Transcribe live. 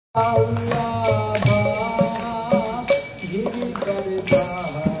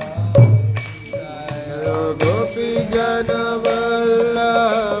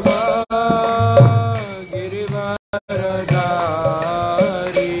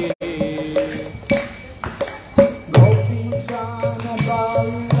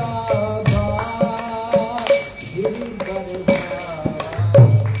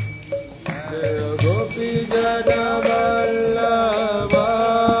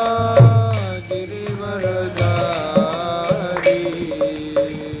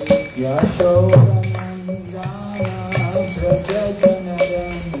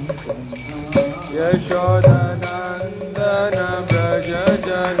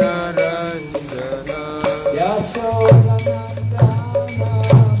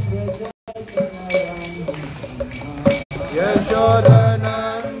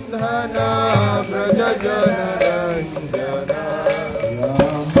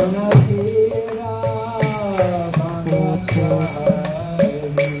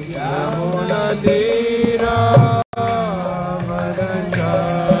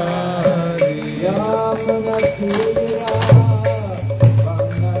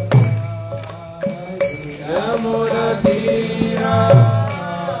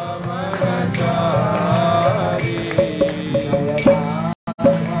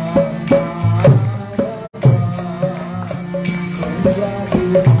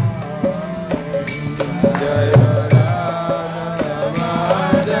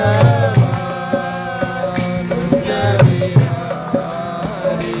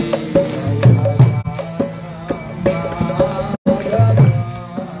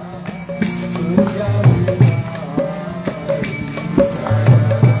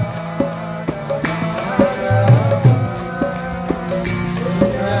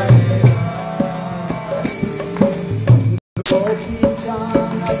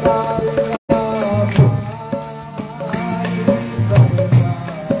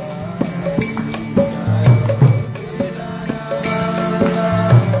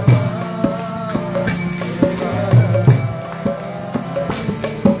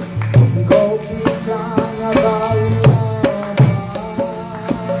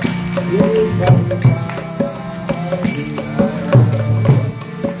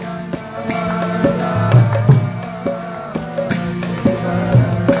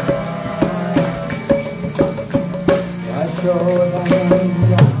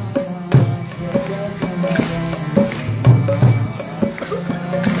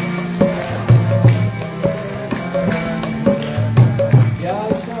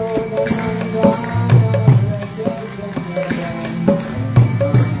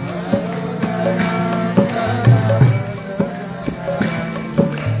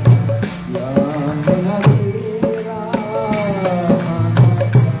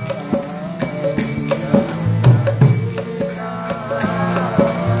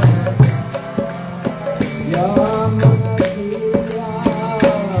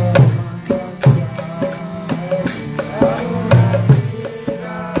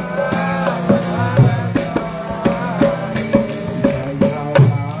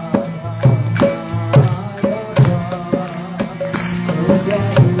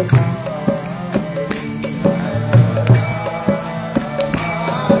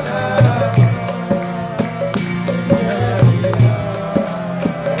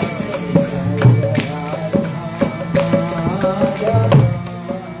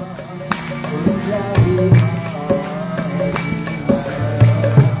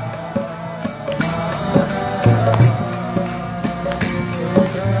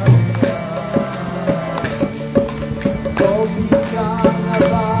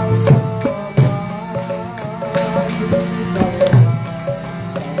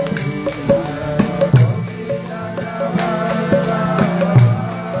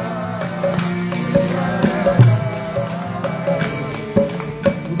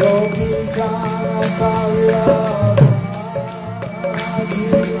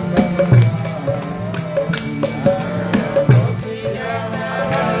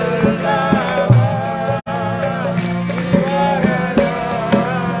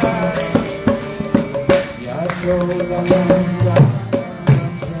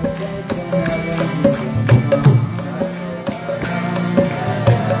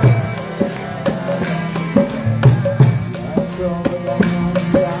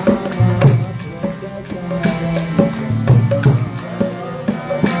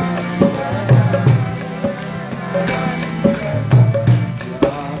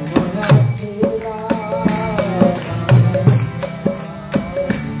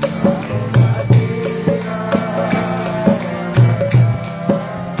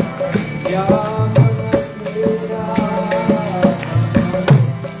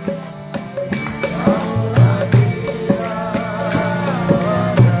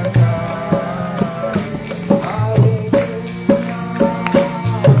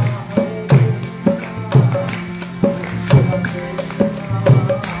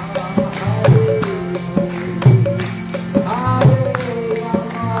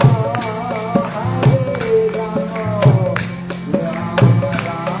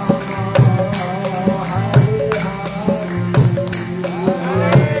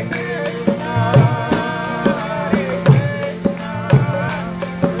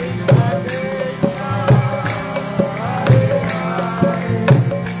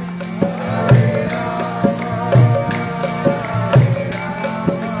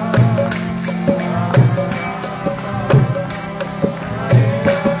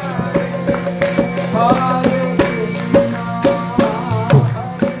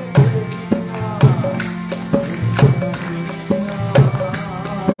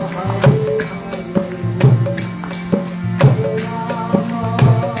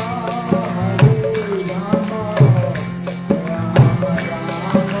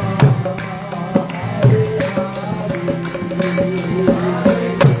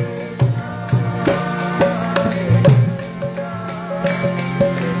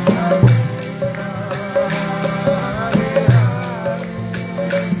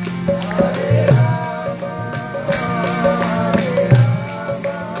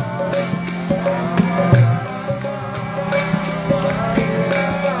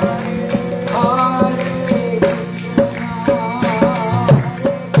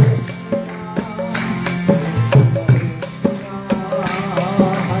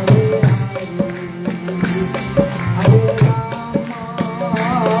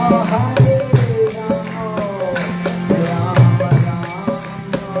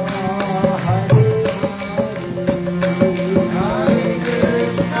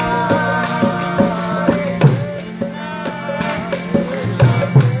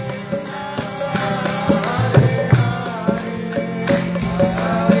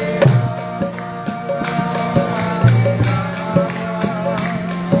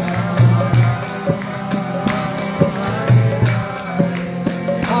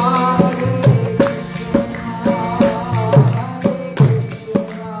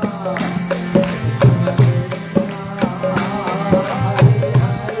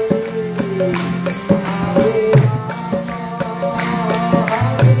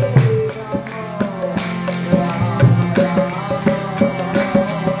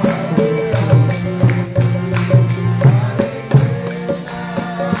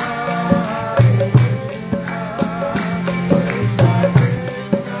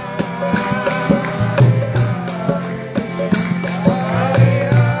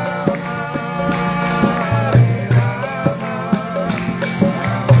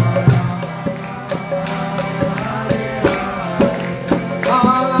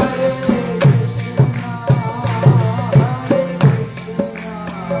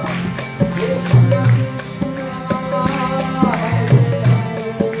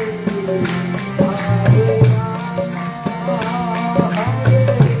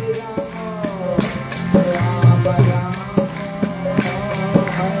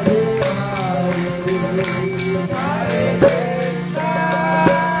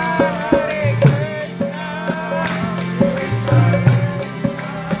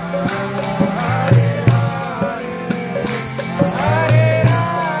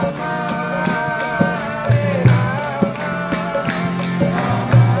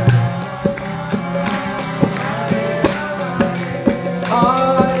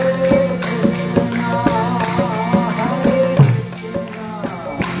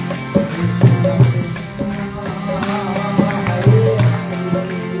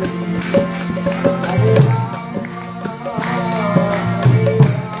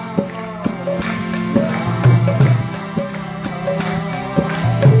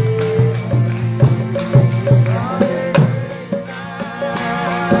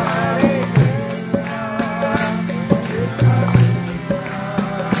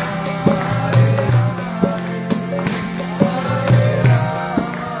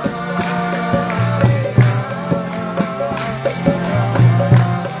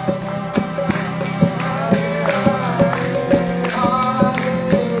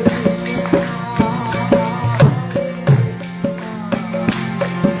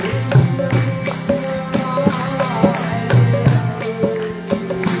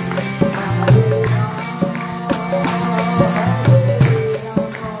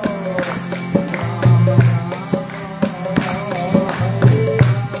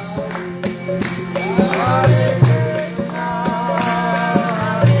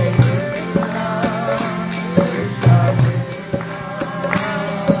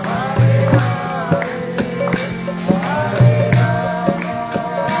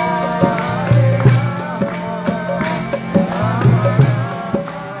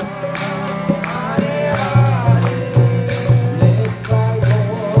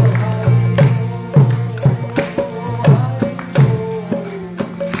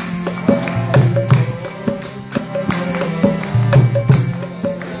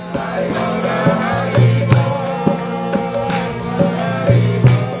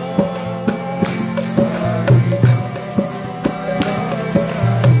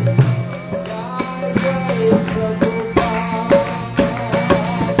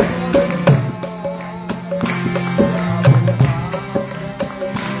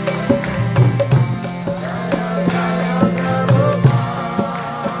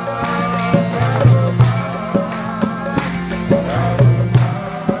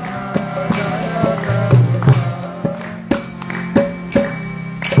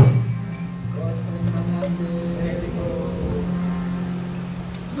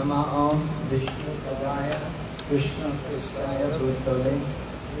नमः ओम विष्णुपदाय कृष्णकृष्णाय भूतले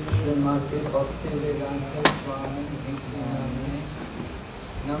श्रीमते भक्ति वेदांत स्वामी विघ्नाने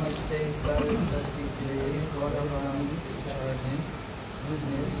नमस्ते सरस्वती देवी गौरवाणी शरणे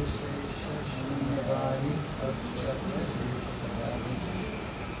निर्विशेषशून्यवादी अस्वतः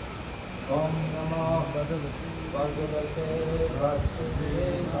ओम नमो भगवते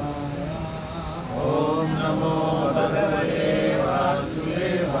वासुदेवाय ओम नमो भगवते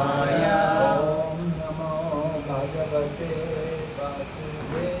वासुदेवाय ओम नमो भगवते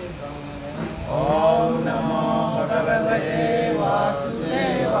वासुदेवाय ओम नमो भगवते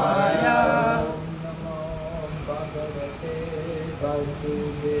वासुदेवाय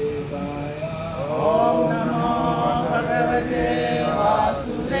ओम नमो भगवते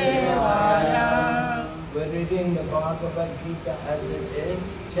वासुदेवाय We're reading the Bhagavad Gita as it is,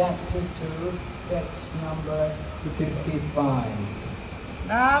 chapter 2, text number 55.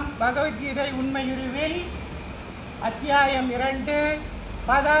 நாம் பகவத்கீதை உண்மையுருவில் அத்தியாயம் 2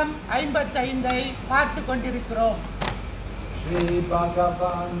 பதம் 55 பார்த்து கொண்டிருக்கிறோம். Shri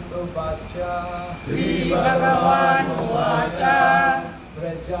Bhagavan Uvacha ஸ்ரீ பகவான் உவாச்சா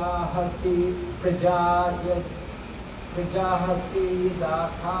Prajahati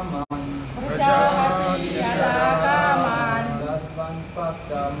Dakaman Prajapati யதாகாமான் Sarvan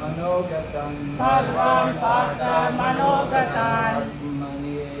Pakta Manogatan சர்வான் பார்த்த மனோகதான்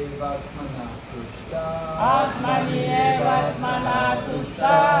Atmani Vakmana Tushta ஆத்மனியே வர்மனா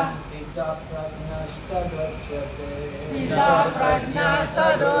துஷ்டா Ita Pragnashtadochyate பிதா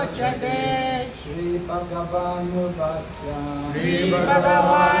பிரஜ்ஞாஸ்ததோச்யதே. Shri Bhagavan Uvacha ஸ்ரீ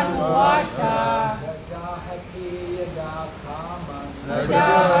பகவான் உவாச்சா Prajahati Yadakaman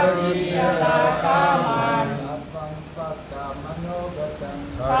Prajapati யதாகாமான் Sarvan Pakta Manogatan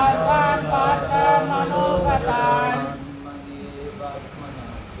சர்வான் பார்த்த மனோகதான்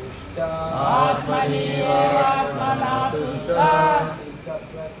ஆத்மனியே வர்மனா துஷ்டா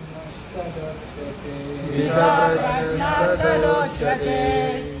பிதா பிரஜ்ஞாஸ்ததோச்யதே.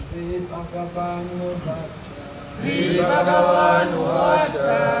 Shri Bhagavan Uvacha ஸ்ரீ பகவான்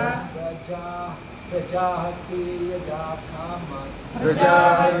உவாச்சா Prajahati Yadakaman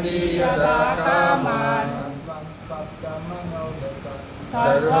பிரஜாபதி யதாகாமான்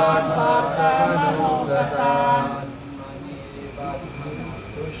சர்வான் பார்த்த மனோகதான்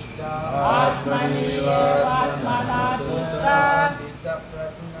ஆத்மனியே வர்மனா துஷ்டா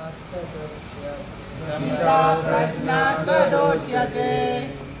பிதா பிரஜ்ஞாஸ்ததோச்யதே.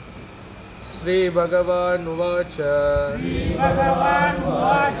 श्री भगवान् उवाच श्री भगवान्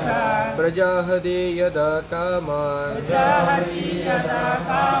उवाच प्रजाहते यदा कामान् प्रजाहति यदा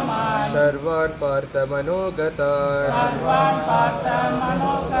कामान् सर्वान् पार्थमनोगतान् सर्वान् पार्थ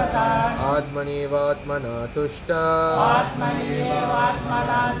मनोगतान् आत्मनेवात्मना तुष्टा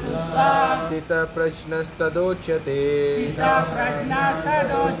आत्मनिरेवात्मना तुष्टा स्थितप्रज्ञस्तदोच्यते पिता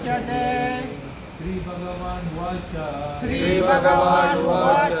प्रज्ञास्तदोच्यते. श्री भगवान् वाचा श्री भगवान्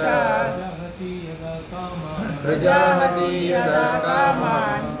उवाच प्रजाहति यदा कामान् प्रजाहति यदा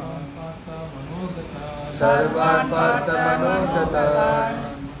कामान् सर्वान् पार्थमनोगतान्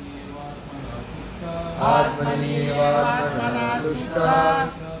आत्मनेवात्मना तुष्टा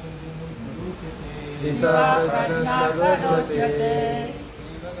स्थितप्रज्ञस्तदोच्यते.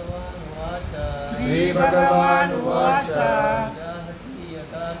 श्री भगवान् उवाच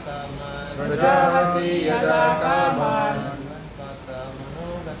प्रजाहति यदा कामान्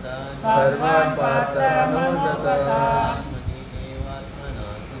सर्वान् पार्थमनोगतान्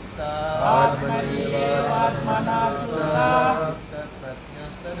आत्मनिरेवात्मना तुष्टा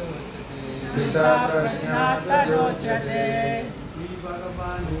स्थितप्रज्ञस्तदोच्यते. श्री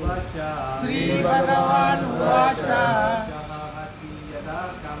भगवान् वाचा श्री भगवान् उवाच प्रजाहति यदा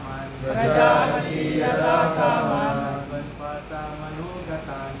कामान् प्रजाहति यदा कामान्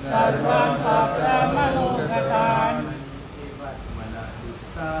सर्वान् पार्थ मनोगतान्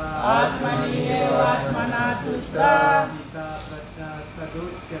आत्मनिरेवात्मना तुष्टा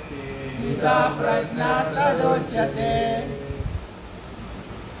पिता प्रज्ञास्तदोच्यते.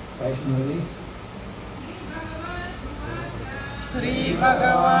 Vaishnavi श्री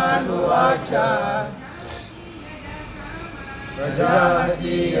भगवान् उवाच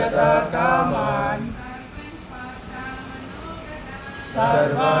प्रजाहति यदा कामान्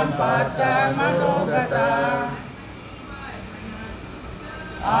सर्वान् पार्थ मनोगतान्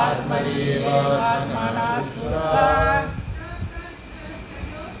आत्मनिरेवात्मना तुष्टा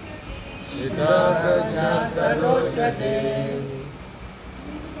पिता प्रज्ञास्तदोच्यते.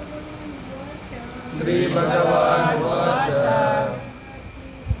 श्री भगवान् उवाच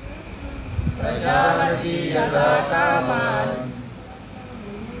प्रजाहति यदा कामान्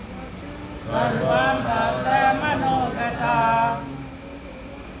सर्वान् पार्थ मनोगतान्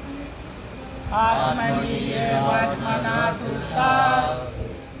आत्मनि एवात्मना तुष्टा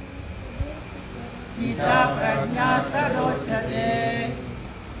स्थिता प्रज्ञा सरोचते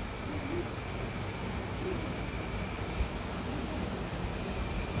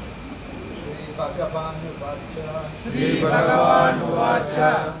Sri Bhagavan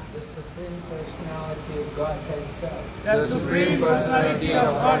Uvacha. The Supreme Personality of Godhead said. The Supreme Personality of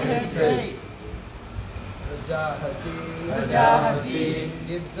Godhead said. Rajahati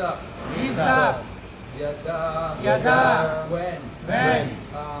Gives up. Yada When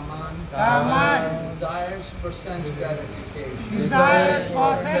Kaman desires for sense gratification. desires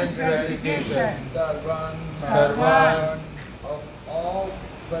for sense gratification. Sarvan of all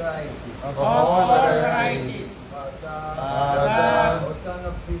varieties. Of all varieties. Pada O son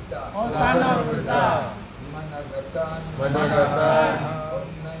of Pita. O son of Buddha. Managatan of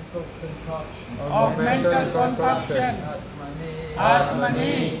mental concoction. Of mental concoction.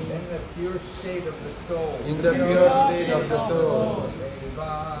 Atmani In the pure state of the soul. In the pure state of the soul.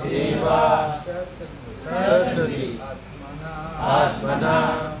 Eva Certainly. Atmana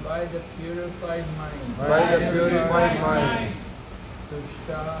By the purified mind. by the purified mind.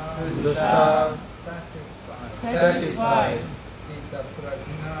 Tushta Satisfied. Stita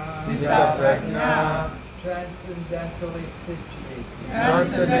prajna. Stita prajna Transcendentally situated.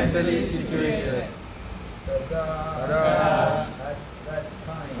 Transcendentally situated. Tada Tada. At that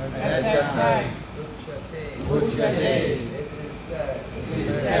time. At that time. Uchyate. It is said. It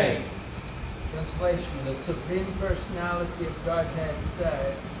is said. Translation: The Supreme Personality of Godhead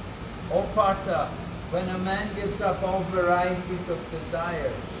said, O Partha, when a man gives up all varieties of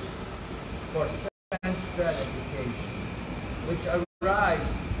desires for sense gratification, which arise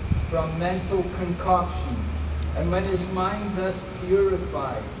from mental concoction, and when his mind thus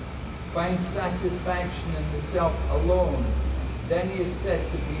purified finds satisfaction in the self alone, then he is said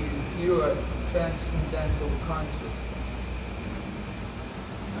to be in pure transcendental consciousness.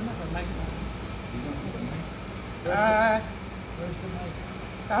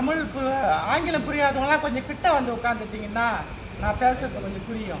 Tamil ஆங்கிலம் புரியாதவங்களாம் கொஞ்சம் கிட்ட வந்து உட்காந்துட்டீங்கன்னா நான் பேசுறது கொஞ்சம்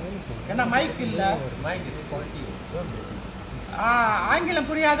புரியும். ஏன்னா mic இல்லை. ஆங்கிலம்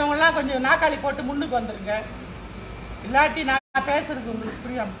புரியாதவங்களாம் கொஞ்சம் நாக்காளி போட்டு முன்னுக்கு வந்துருங்க. இல்லாட்டி நான் பேசுறது உங்களுக்கு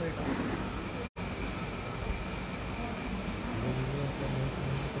புரியாம போயிடும்.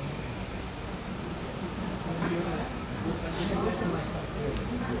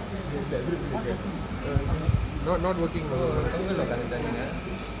 Not working.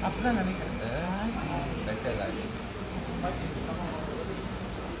 அப்படிதான் நினைக்கிறேன்.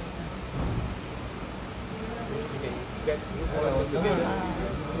 Get group all of them together.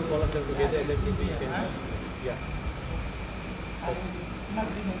 Group all of them together, and then maybe you can. Yeah.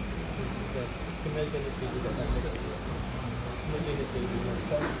 Simultaneously do that. Simultaneously do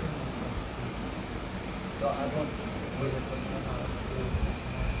that. So I want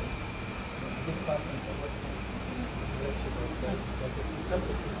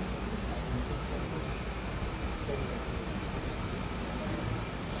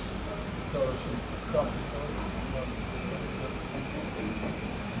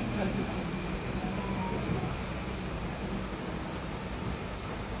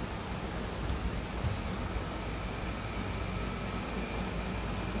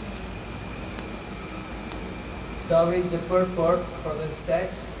So I'll read the purport for this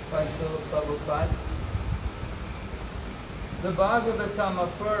text by Srila Prabhupada. The Bhagavatam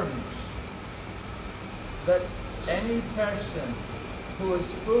affirms that any person who is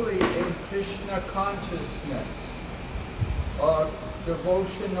fully in Krishna consciousness or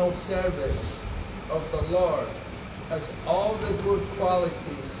devotional service of the Lord has all the good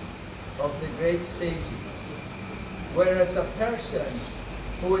qualities of the great sages, whereas a person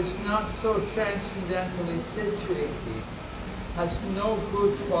who is not so transcendentally situated has no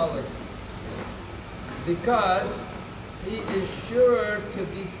good qualities, because he is sure to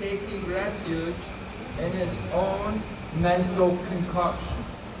be taking refuge in his own mental concoction.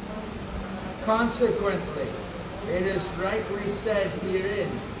 Consequently, it is rightly said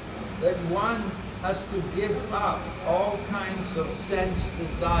herein that one has to give up all kinds of sense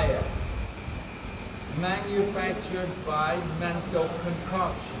desire manufactured by mental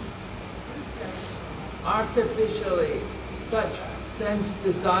concoction. Artificially, such sense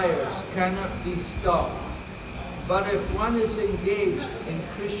desires cannot be stopped. But if one is engaged in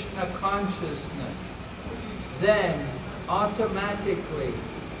Krishna consciousness, then automatically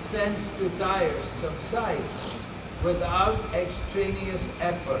sense desires subside without extraneous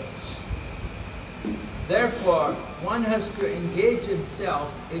efforts. Therefore, one has to engage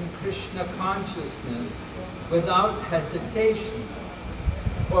himself in Krishna consciousness without hesitation,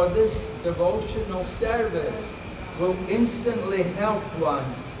 for this devotional service will instantly help one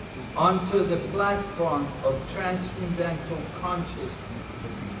onto the platform of transcendental consciousness.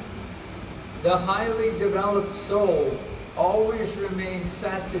 The highly developed soul always remains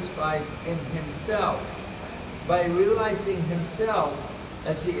satisfied in himself by realizing himself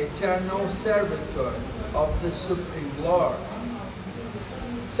as the eternal servitor of the Supreme Lord.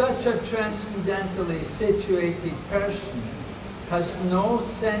 Such a transcendentally situated person has no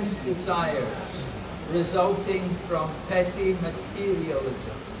sense desires resulting from petty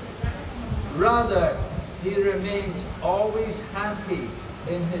materialism. Rather, he remains always happy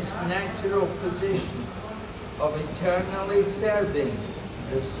in his natural position of eternally serving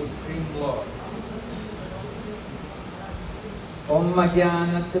the Supreme Lord. Om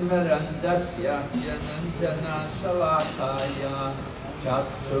Jnanatimirandasya Jananjana Shalakaya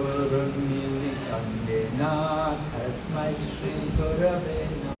Chaksurunmilitam Yena Tasmai Shri Gurave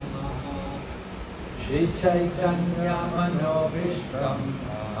Namaha Shri Chaitanya Manobhishtam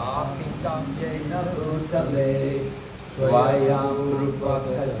Apitam Yena Bhutale Swayam Rupa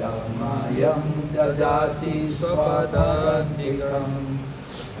Kadammayam Dadati Swadantikam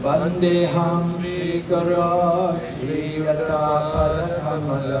Vandeham Shri Guru Shri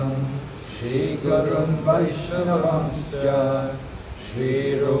Yatapadakkamalam Shri Gurun Vaishnavamscha Shri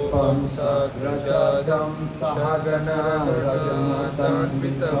Rupam Sagrajadam Sahagana Rajanatan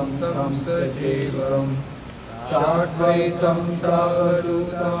Tam Sajivam Shadvaitam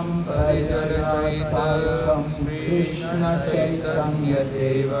Savadutam Parijanasatam Krishna Chaitanya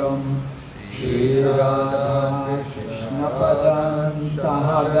Devam Shri Radha Krishna Padam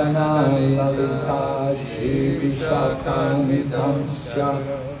Sahagana Lalita Shri Vishakamitamscha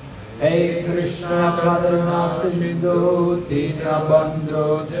Hey Krishna Karuna Sindhu Dinabandhu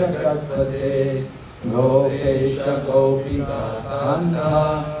Jagatpate Gopesha Gopika Kanta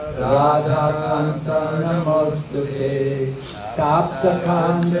Radha Kanta Namostute Tapta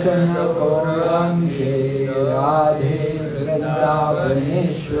Kanchana Gaurange Radhe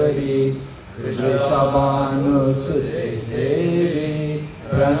Vrindavaneshwari Vrishabhanu Sute Devi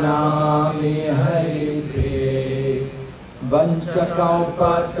Pranamami Hari Priye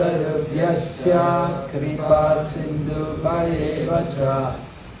Vanchakalpatarubhyasya Kripa Sindhu Bhayevacha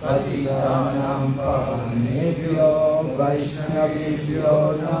Patitanam Pavanebhyo Vaishnavibhyo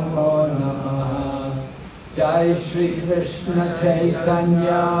Namo Namaha Jai Shri Krishna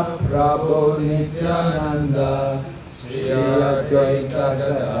Chaitanya Prabhu Nityananda Shri Advaita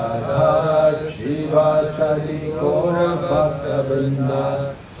Gadadhar Shivasadi Gaura Bhakta Vrinda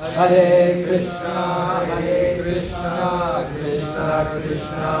Hare Krishna, Krishna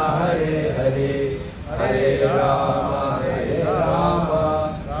Krishna, Hare Hare, Hare Rama, Rama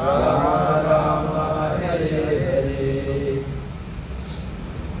Rama, Hare Hare.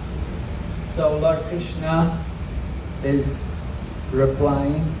 So Lord Krishna is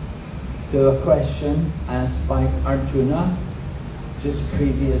replying to a question asked by Arjuna just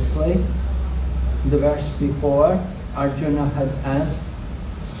previously. The verse before, Arjuna had asked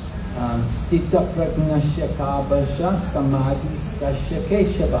Stita pragnasya kabasha samadhi stasya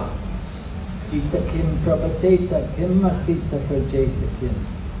keshava Stita kim prabhaseta kim masita prajeta kim.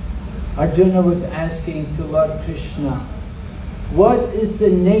 Arjuna was asking to Lord Krishna, what is the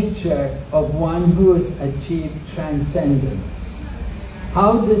nature of one who has achieved transcendence?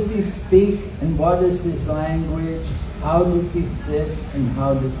 How does he speak and what is his language? How does he sit and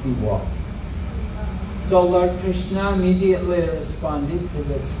how does he walk? So Lord Krishna immediately responded to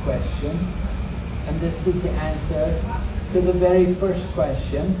this question, and this is the answer to the very first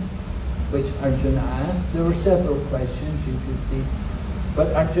question which Arjuna asked. There were several questions, you could see,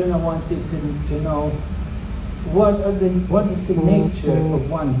 but Arjuna wanted to know what is the nature of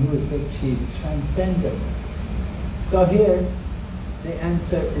one who has achieved transcendence. So here the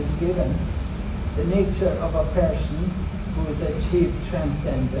answer is given. The nature of a person who has achieved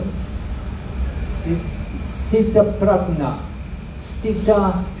transcendence is Stita prajna.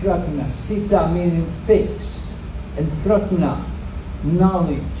 Stita prajna. Stita meaning fixed, and prajna,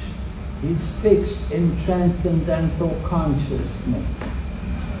 knowledge. He's fixed in transcendental consciousness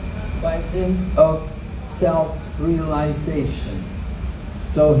by dint of self-realization.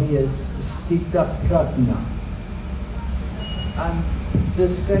 So he is Stita prajna. And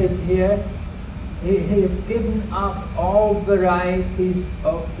described here, he has given up all varieties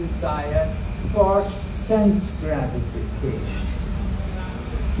of desire for sense gratification.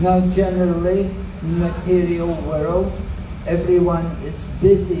 Now generally, in the material world, everyone is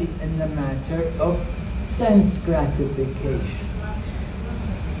busy in the matter of sense gratification.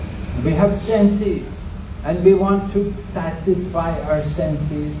 We have senses and we want to satisfy our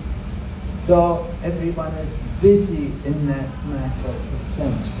senses. So everyone is busy in that matter of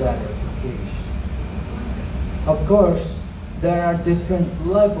sense gratification. Of course, there are different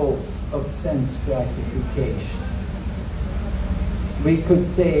levels of sense gratification. We could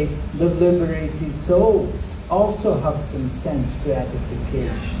say the liberated souls also have some sense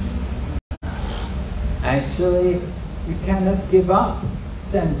gratification. Actually, you cannot give up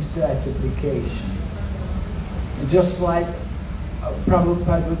sense gratification. Just like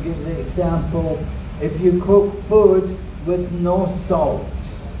Prabhupada would give the example, if you cook food with no salt,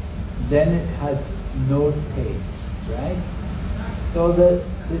 then it has no taste, right? So the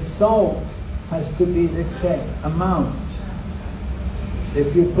salt has to be the correct amount.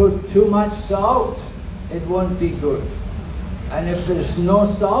 If you put too much salt, it won't be good. And if there's no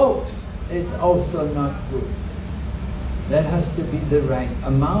salt, it's also not good. That has to be the right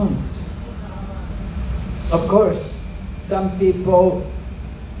amount. Of course, some people,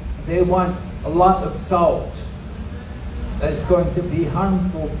 they want a lot of salt. That's going to be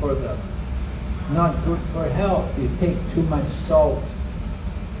harmful for them. Not good for health. You take too much salt,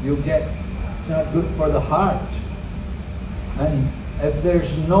 you get not good for the heart. And if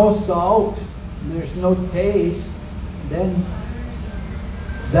there's no salt, there's no taste, then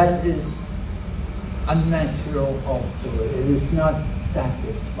that is unnatural also. It is not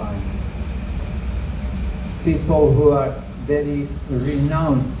satisfying. People who are very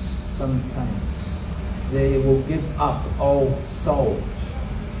renounced sometimes, they will give up all salt,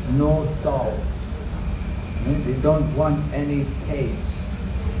 no salt. They don't want any taste.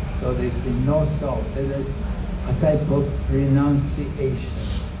 So they say no salt. It is a type of renunciation.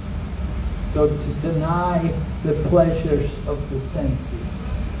 So to deny the pleasures of the senses.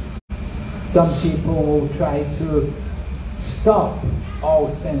 Some people will try to stop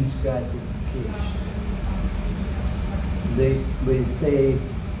all sense gratification. They say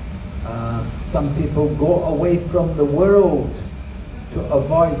some people go away from the world to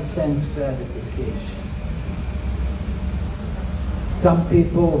avoid sense gratification. Some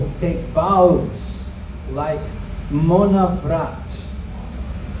people take vows like Mona Vrat,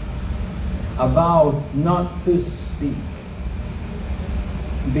 a vow not to speak,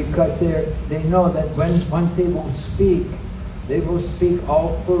 because they know that once they will speak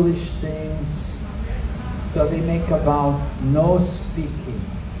all foolish things. So they make a vow, no speaking.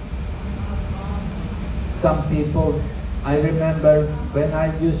 Some people, I remember when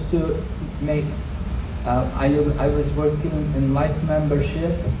I used to make, I was working in life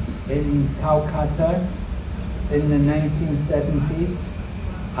membership in Calcutta in the 1970s,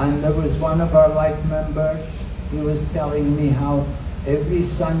 and there was one of our life members, he was telling me how every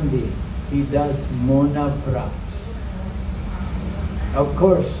Sunday he does Mona Vrat. Of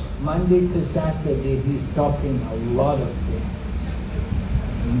course, Monday to Saturday he's talking a lot of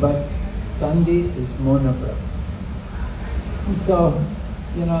things, but Sunday is Mona Vrat. So,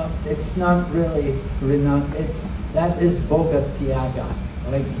 you know, it's not really that is Bhoga Tyaga,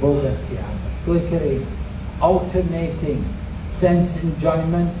 like Bhoga Tyaga, flickering, alternating sense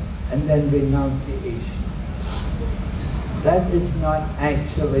enjoyment and then renunciation. That is not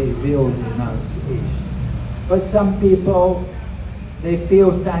actually real renunciation. But some people, they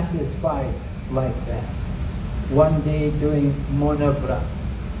feel satisfied like that. One day doing Mona Vrat.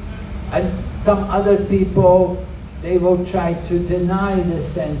 And some other people, they will try to deny the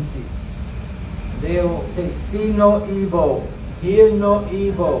senses. They will say, see no evil, hear no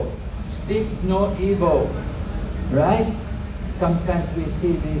evil, speak no evil, right? Sometimes we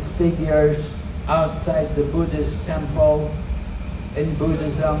see these figures outside the Buddhist temple. In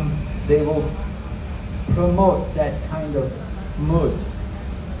Buddhism, they will promote that kind of mood.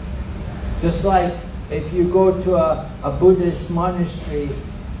 Just like if you go to a Buddhist monastery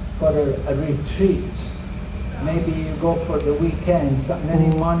for a retreat, maybe you go for the weekend.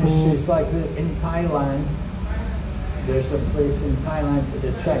 Many monasteries like in Thailand, there's a place in Thailand that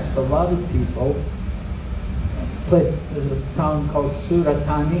attracts a lot of people. There's a town called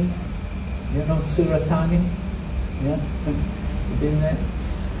Suratani. You know Suratani? Yeah? You've been there?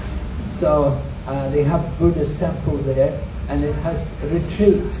 So they have Buddhist temple there, and it has a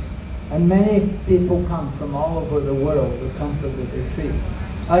retreat. And many people come from all over the world to come to the retreat.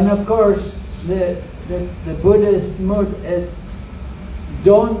 And of course, the Buddhist mood is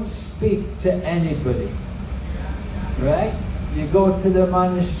don't speak to anybody, right? You go to the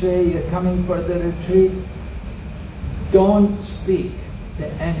monastery, you're coming for the retreat, don't speak to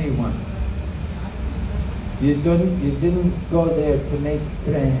anyone. You didn't go there to make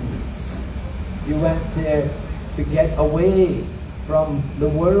friends. You went there to get away from the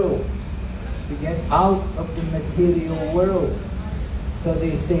world, to get out of the material world. So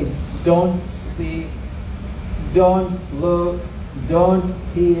they say, don't speak, don't look, don't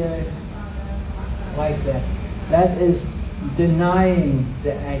hear, like that. That is denying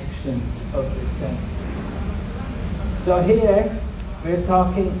the actions of the senses. So here, we're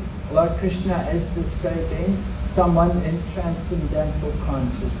talking, Lord Krishna is describing someone in transcendental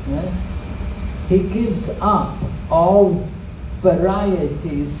consciousness. He gives up all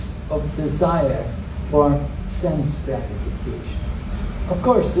varieties of desire for sense gratification. Of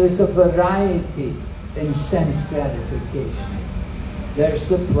course, there's a variety in sense gratification. There's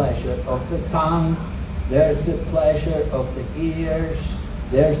the pleasure of the tongue, there's the pleasure of the ears,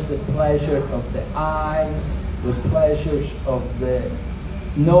 there's the pleasure of the eyes, the pleasures of the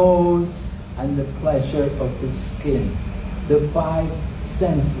nose, and the pleasure of the skin. The 5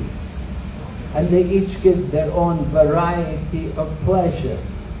 senses. And they each give their own variety of pleasure.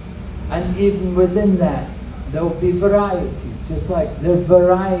 And even within that, there will be varieties, just like there are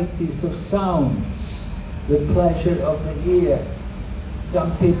varieties of sounds. The pleasure of the ear.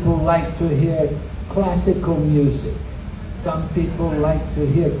 Some people like to hear classical music. Some people like to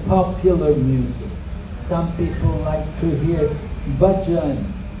hear popular music. Some people like to hear bhajan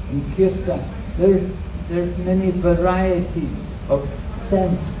and kirtan. There's many varieties of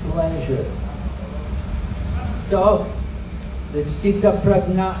sense pleasure. So, the Sthita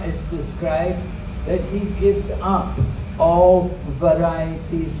Prajna is described that he gives up all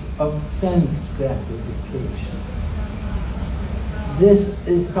varieties of sense gratification. This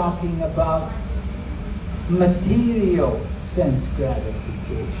is talking about material sense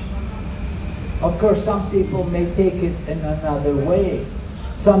gratification. Of course, some people may take it in another way.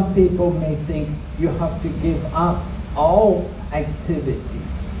 Some people may think you have to give up all activities.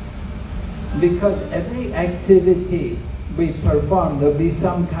 Because every activity we perform, there'll be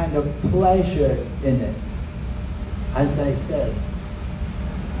some kind of pleasure in it. As I said,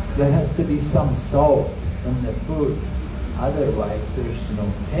 there has to be some salt in the food. Otherwise, there's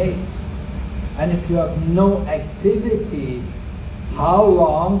no taste. And if you have no activity, how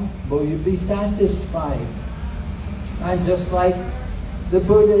long will you be satisfied? And just like the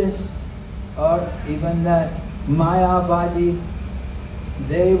Buddhists or even the Mayavadi,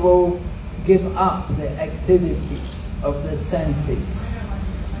 they will give up the activities of the senses.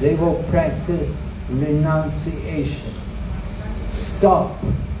 They will practice renunciation. Stop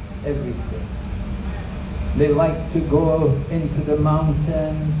everything. They like to go into the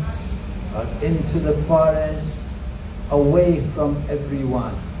mountains or into the forest, away from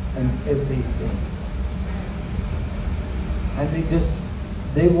everyone and everything.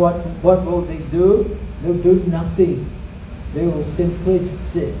 And what will they do? They'll do nothing. They will simply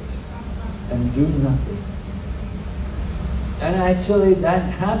sit and do nothing. And actually that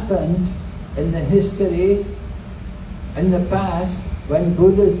happened in the history, in the past, when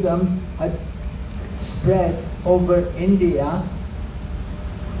Buddhism had spread over India,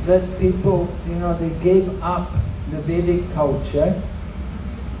 that people, they gave up the Vedic culture.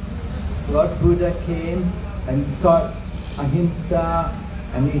 Lord Buddha came and taught ahimsa,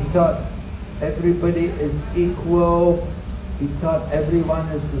 and he taught everybody is equal. He taught everyone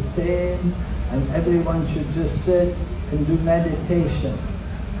is the same, and everyone should just sit and do meditation.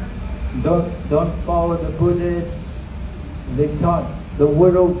 Don't follow the Buddhists. They taught the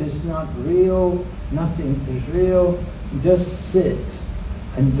world is not real, nothing is real. Just sit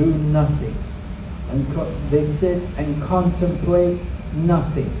and do nothing. And they sit and contemplate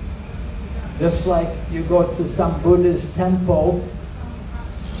nothing. Just like you go to some Buddhist temple,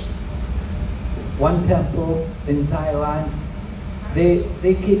 one temple in Thailand,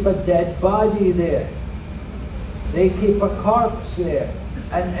 they keep a dead body there. They keep a corpse there.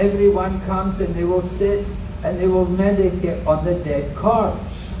 And everyone comes and they will sit and they will meditate on the dead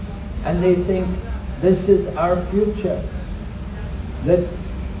corpse. And they think, this is our future. That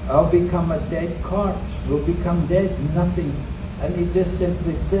I'll become a dead corpse. We'll become dead, nothing. And they just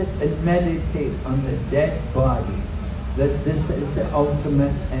simply sit and meditate on the dead body. That this is the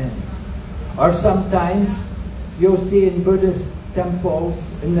ultimate end. Or sometimes you'll see in Buddhist temples,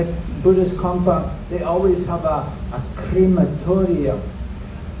 in the Buddhist compound, they always have a crematorium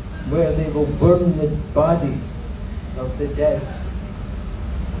where they will burn the bodies of the dead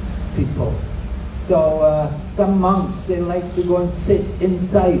people. So some monks, they like to go and sit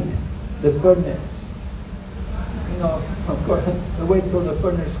inside the furnace. Of course, they wait till the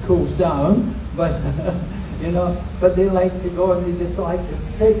furnace cools down, but but they like to go and they just like to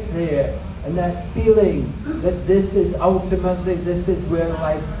sit there and that feeling that this is ultimately, this is where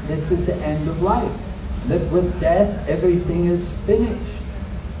life, this is the end of life. That with death, everything is finished.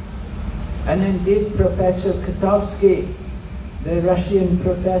 And indeed, Professor Kotovsky, the Russian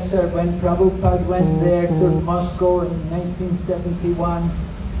professor, when Prabhupada went there to Moscow in 1971,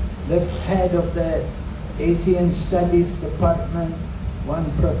 the head of the Asian Studies Department, one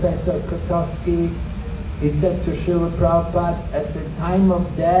Professor Kotovsky, he said to Srila Prabhupada, at the time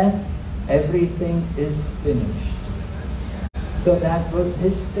of death, everything is finished. So that was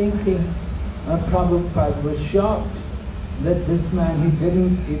his thinking. Prabhupada was shocked that this man, he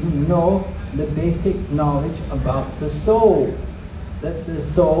didn't even know the basic knowledge about the soul, that the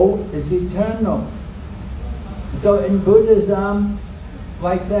soul is eternal. So in Buddhism,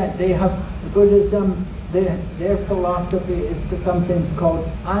 like that, they have Buddhism, their philosophy is sometimes called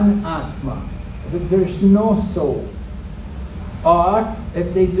anatma, that there's no soul. Or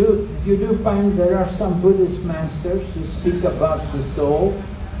if they do, you do find there are some Buddhist masters who speak about the soul,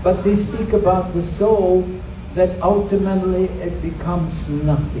 but they speak about the soul that ultimately it becomes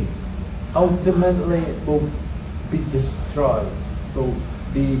nothing. Ultimately it will be destroyed, will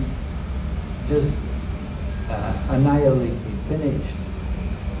be just annihilated, finished.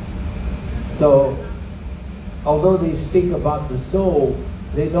 So, although they speak about the soul,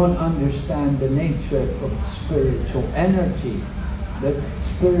 they don't understand the nature of spiritual energy. That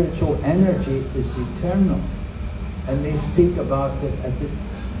spiritual energy is eternal, and they speak about it as it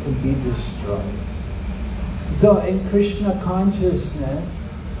can be destroyed. So in Krishna consciousness,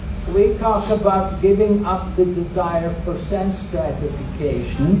 we talk about giving up the desire for sense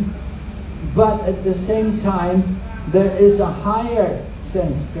gratification, but at the same time, there is a higher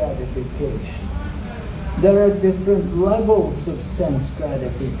sense gratification. There are different levels of sense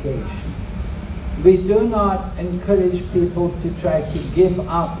gratification. We do not encourage people to try to give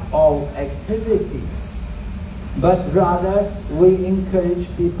up all activities, but rather we encourage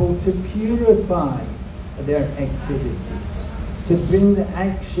people to purify their activities, to bring the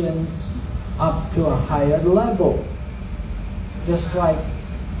actions up to a higher level. Just like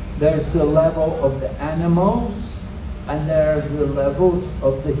there's the level of the animals and there are the levels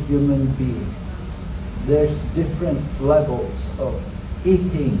of the human being. There's different levels of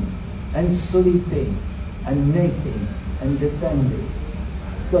eating and sleeping and mating and defending.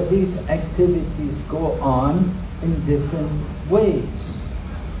 So these activities go on in different ways.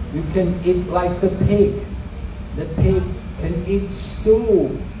 You can eat like the pig. The pig can eat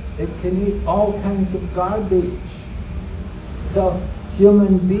stool. It can eat all kinds of garbage. So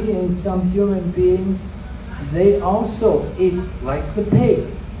human beings, some human beings, they also eat like the pig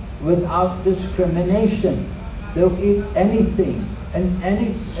without discrimination. They'll eat anything and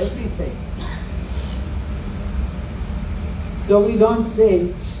everything. So we don't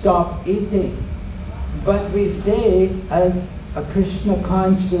say stop eating, but we say as a Krishna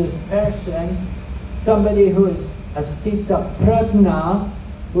conscious person, somebody who is a stita prajna,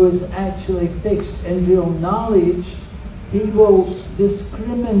 who is actually fixed in real knowledge, he will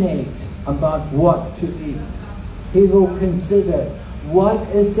discriminate about what to eat. He will consider what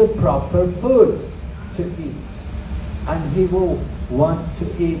is the proper food to eat. And he will want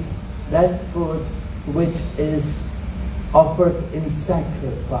to eat that food which is offered in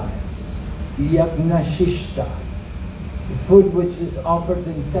sacrifice. Yagna shishta. The food which is offered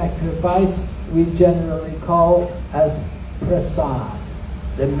in sacrifice we generally call as prasad,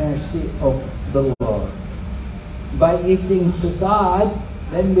 the mercy of the Lord. By eating prasad,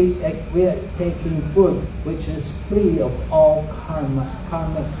 then we are taking food which is free of all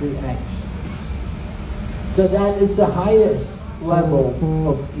karmic reactions. So that is the highest level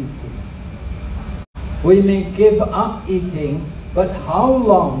of eating. We may give up eating, but how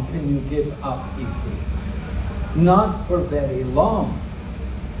long can you give up eating? Not for very long.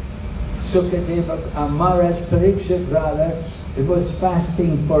 Sukadeva, Maharaj Parikshit rather, it was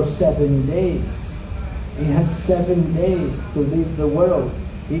fasting for 7 days. He had 7 days to leave the world.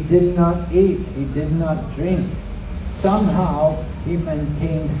 He did not eat, he did not drink. Somehow he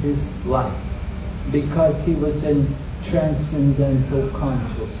maintained his life because he was in transcendental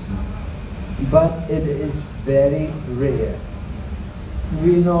consciousness. But it is very rare.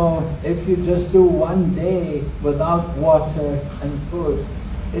 We know if you just do 1 day without water and food,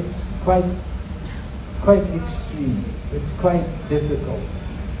 it's quite extreme. It's quite difficult.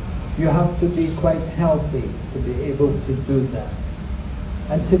 You have to be quite healthy to be able to do that.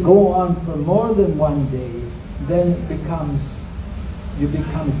 And to go on for more than 1 day, then it becomes, you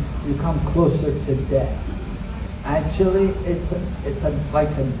come closer to death. Actually, it's like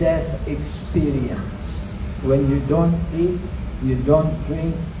a death experience. When you don't eat, you don't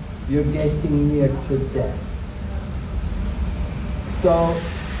drink, you're getting near to death. So,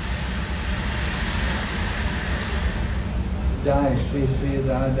 Jai Shri Shri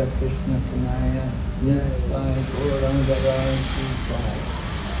Radha Krishna Kanaya, Nitya Gauranga Radha.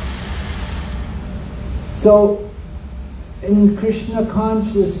 So, in Krishna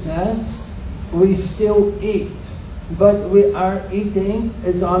consciousness, we still eat, but our eating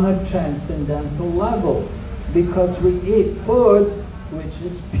is on a transcendental level, because we eat food which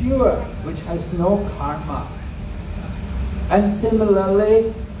is pure, which has no karma. And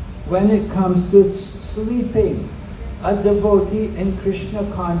similarly, when it comes to sleeping, a devotee in Krishna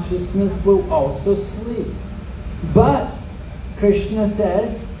consciousness will also sleep. But Krishna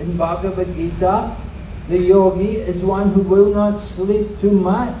says in Bhagavad Gita, the yogi is one who will not sleep too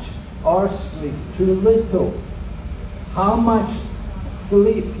much or sleep too little. How much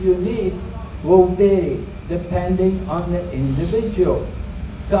sleep you need will vary depending on the individual.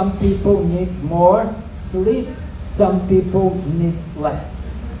 Some people need more sleep, some people need less.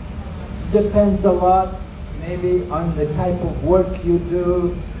 Depends a lot maybe on the type of work you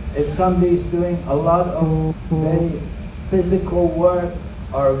do. If somebody's doing a lot of very physical work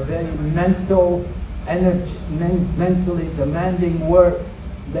or very mentally demanding work,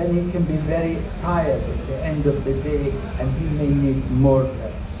 then he can be very tired at the end of the day and he may need more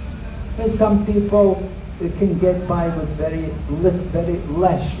rest. And some people can get by with very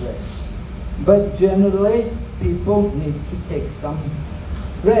less rest. But generally, people need to take some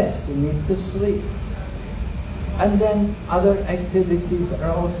rest, they need to sleep. And then other activities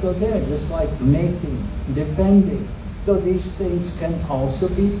are also there, just like mating, defending. So these things can also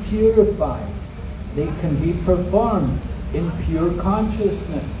be purified. They can be performed in pure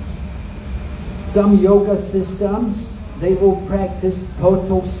consciousness. Some yoga systems, they will practice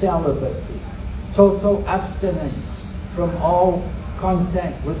total celibacy, total abstinence from all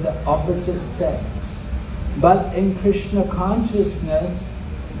contact with the opposite sex. But in Krishna consciousness,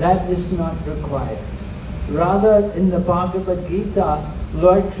 that is not required. Rather, in the Bhagavad Gita,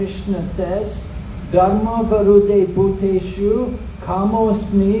 Lord Krishna says, Dharma varude bhuteshu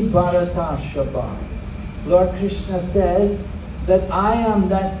kamosmi bharatashabha. Lord Krishna says that I am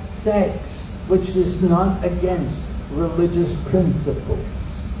that sex which is not against religious principles.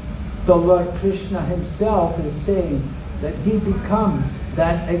 So Lord Krishna himself is saying that he becomes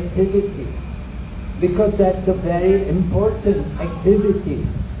that activity, because that's a very important activity,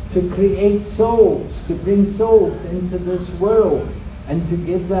 to create souls, to bring souls into this world and to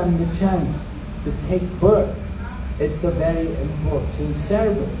give them the chance to take birth. It's a very important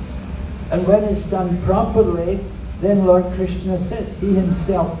service. And when it's done properly, then Lord Krishna says he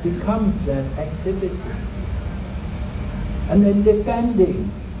himself becomes that activity. And then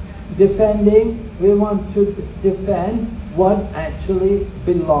defending. Defending, we want to defend what actually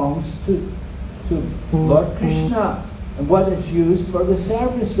belongs to Lord Krishna, and what is used for the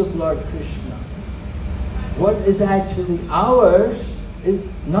service of Lord Krishna. What is actually ours is,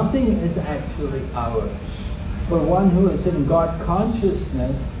 nothing is actually ours. For one who is in God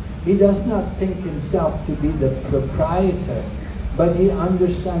consciousness, he does not think himself to be the proprietor, but he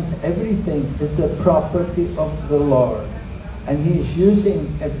understands everything is the property of the Lord. And he is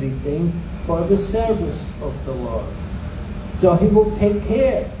using everything for the service of the Lord. So he will take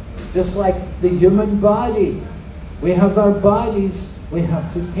care, just like the human body. We have our bodies, we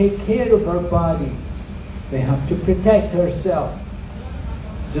have to take care of our bodies. We have to protect ourselves.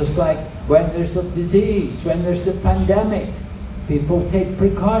 Just like when there's a disease, when there's a pandemic, people take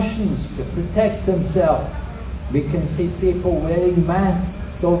precautions to protect themselves. We can see people wearing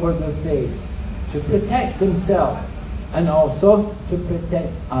masks over their face to protect themselves and also to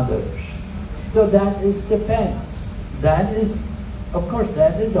protect others. So that is defense. That is, of course,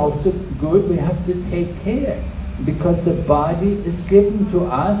 that is also good. We have to take care, because the body is given to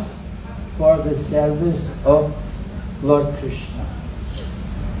us for the service of Lord Krishna.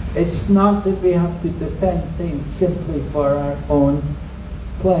 It's not that we have to defend things simply for our own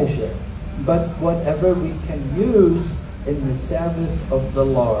pleasure, but whatever we can use in the service of the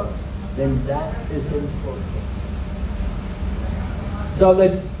Lord, then that is important. So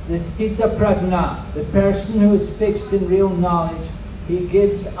the Sthita Prajna, the person who is fixed in real knowledge, he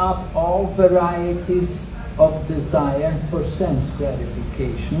gives up all varieties of desire for sense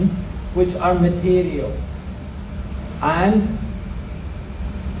gratification, which are material. And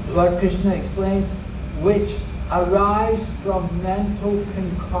Lord Krishna explains, which arise from mental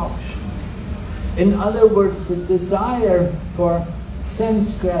concoction. In other words, the desire for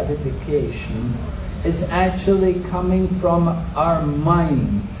sense gratification is actually coming from our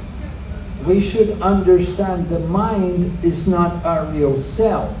mind. We should understand the mind is not our real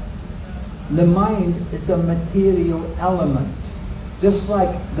self. the mind is a material element. Just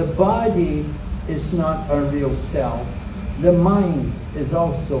like the body is not our real self, the mind is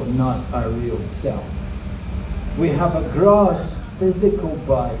also not our real self. We have a gross physical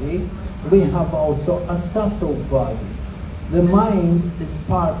body, we have also a subtle body. The mind is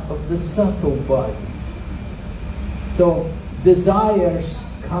part of the subtle body. So desires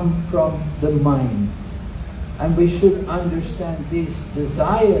come from the mind. And we should understand these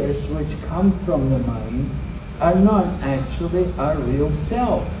desires which come from the mind are not actually our real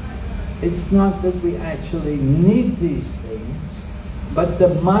self. It's not that we actually need these things, but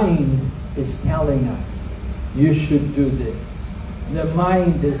the mind is telling us, you should do this. The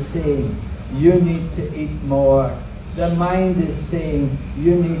mind is saying, you need to eat more. The mind is saying,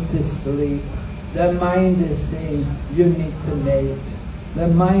 you need to sleep. The mind is saying, you need to mate. The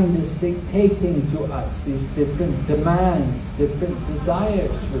mind is dictating to us these different demands, different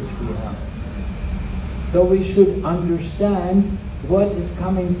desires which we have. So we should understand what is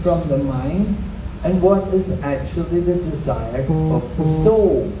coming from the mind and what is actually the desire of the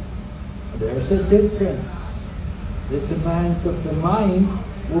soul. There's a difference. The demands of the mind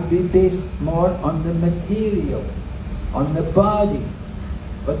will be based more on the material, on the body.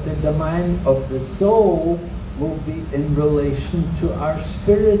 But the demand of the soul will be in relation to our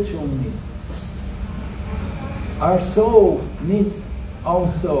spiritual needs. Our soul needs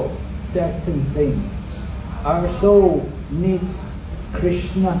also certain things. Our soul needs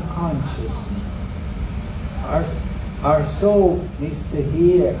Krishna consciousness. Our soul needs to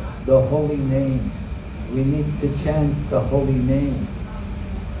hear the holy name. We need to chant the holy name.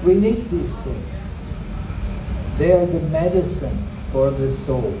 We need these things. They are the medicine for the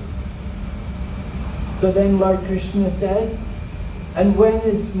soul. So then Lord Krishna said, and when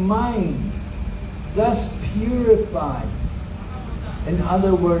is mind thus purified? In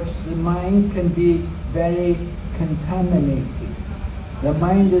other words, the mind can be very contaminated. The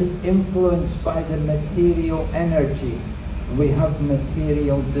mind is influenced by the material energy. We have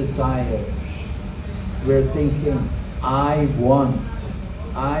material desires. We're thinking, I want,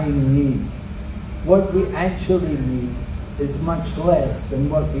 I need. What we actually need is much less than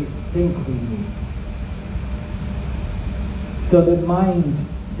what we think we need. So the mind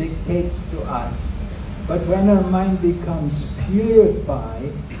dictates to us. But when our mind becomes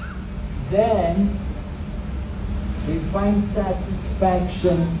purified, then we find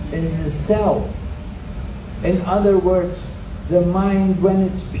satisfaction in the self. In other words, the mind, when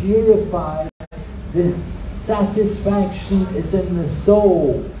it's purified, the satisfaction is in the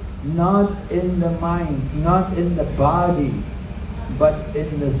soul, not in the mind, not in the body, but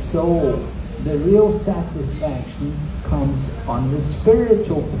in the soul. The real satisfaction comes on the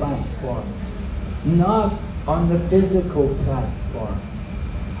spiritual platform, not on the physical platform.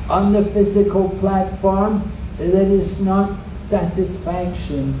 On the physical platform, it is not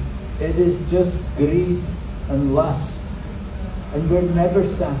satisfaction, it is just greed and lust, and we're never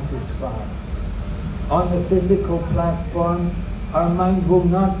satisfied. On the physical platform, our mind will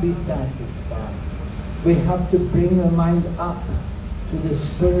not be satisfied. We have to bring the mind up to the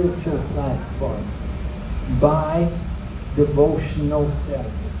spiritual platform by devotional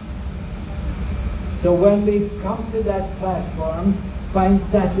service. So when we come to that platform, find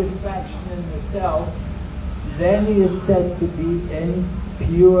satisfaction in the self, then he is said to be in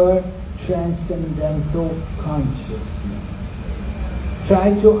pure transcendental consciousness.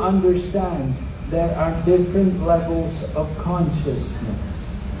 Try to understand there are different levels of consciousness.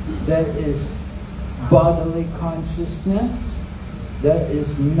 There is bodily consciousness, there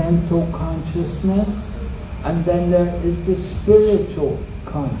is mental consciousness, and then there is the spiritual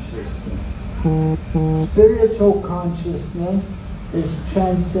consciousness. Spiritual consciousness is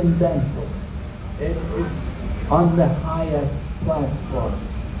transcendental. It is on the higher platform.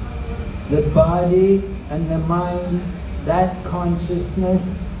 The body and the mind, that consciousness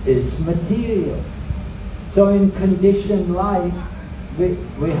is material. So in conditioned life,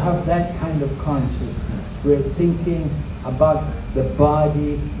 we have that kind of consciousness. We're thinking about the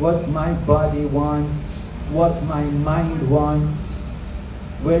body, what my body wants, what my mind wants.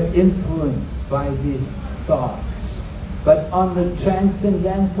 We're influenced by these thoughts. But on the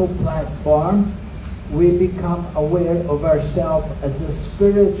transcendental platform, we become aware of ourselves as a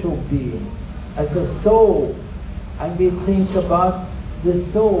spiritual being, as a soul, and we think about the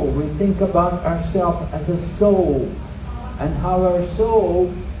soul. We think about ourselves as a soul, and how our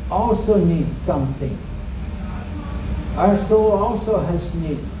soul also needs something. Our soul also has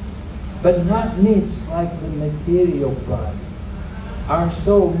needs, but not needs like the material body. Our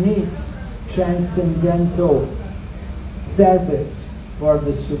soul needs transcendental service for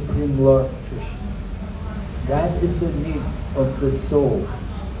the Supreme Lord That is the need of the soul.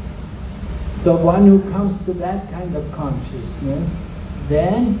 So one who comes to that kind of consciousness,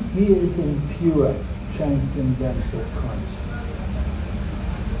 then he is in pure transcendental consciousness.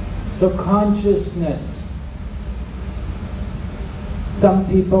 So consciousness, some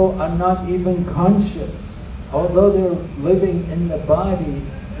people are not even conscious. Although they're living in the body,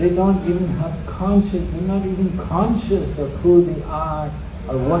 they don't even have they're not even conscious of who they are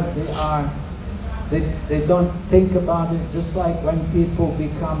or what they are. They don't think about it, just like when people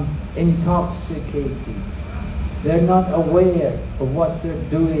become intoxicated. They're not aware of what they're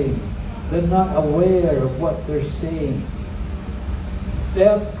doing. They're not aware of what they're saying. They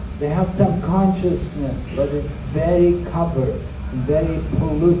have some consciousness, but it's very covered, very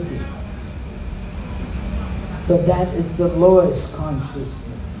polluted. So that is the lowest consciousness.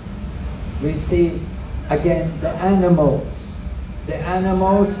 We see, again, the animals. The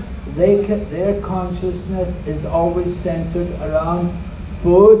animals, their consciousness is always centered around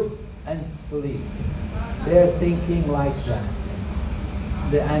food and sleep. They're thinking like that.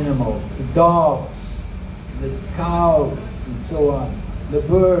 The animals, the dogs, the cows, and so on. The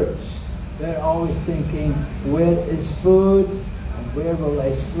birds, they're always thinking, where is food, and where will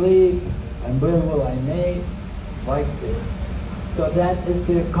I sleep, and where will I mate, like this. So that is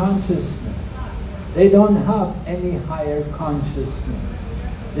their consciousness. They don't have any higher consciousness.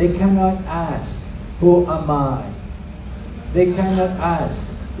 They cannot ask, who am I? They cannot ask,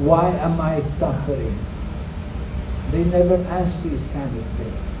 why am I suffering? They never ask these kind of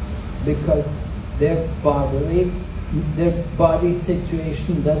things because their body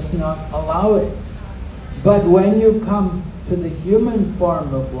situation does not allow it. But when you come to the human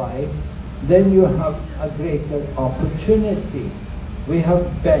form of life, then you have a greater opportunity. We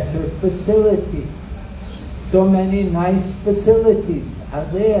have better facilities. So many nice facilities are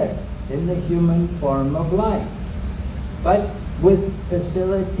there in the human form of life. But with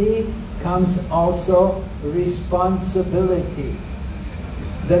facility comes also responsibility.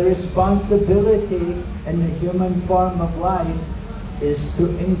 The responsibility in the human form of life is to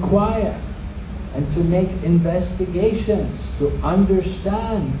inquire and to make investigations, to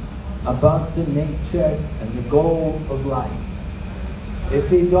understand about the nature and the goal of life. If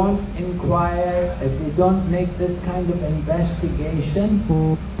we don't inquire, if we don't make this kind of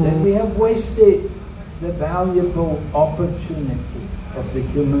investigation, then we have wasted the valuable opportunity of the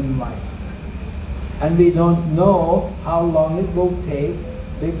human life. And we don't know how long it will take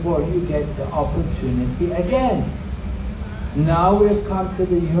before you get the opportunity again. Now we've come to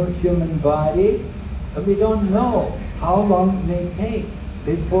the human body, and we don't know how long it may take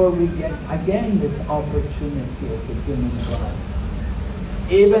before we get again this opportunity of the human body.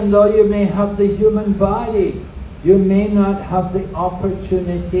 Even though you may have the human body, you may not have the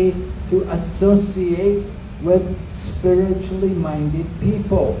opportunity to associate with spiritually minded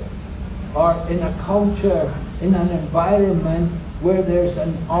people, or in a culture, in an environment where there's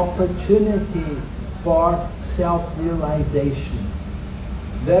an opportunity for self-realization.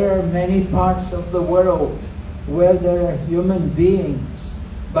 There are many parts of the world where there are human beings,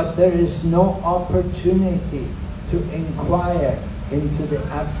 but there is no opportunity to inquire into the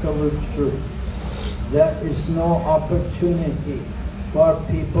absolute truth. There is no opportunity for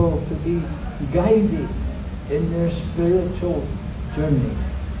people to be guided in their spiritual journey.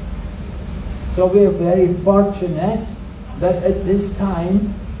 So we are very fortunate that at this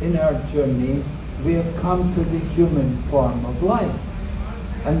time in our journey we have come to the human form of life,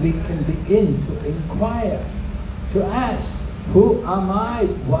 and we can begin to inquire, to ask, who am I?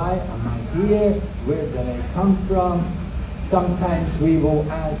 Why am I here? Where did I come from? Sometimes we will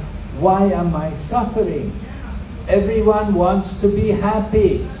ask, why am I suffering? Everyone wants to be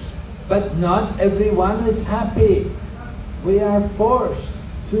happy, but not everyone is happy. We are forced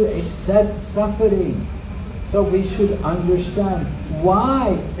to accept suffering. So we should understand,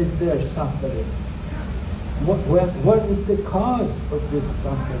 why is there suffering? What is the cause of this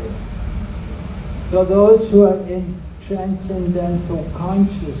suffering? So those who are in transcendental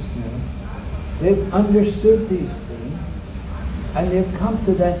consciousness, they've understood these things, and they've come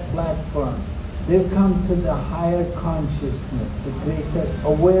to that platform. They've come to the higher consciousness, the greater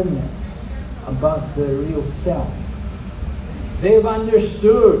awareness about the real self. They've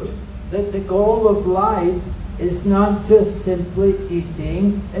understood that the goal of life is not just simply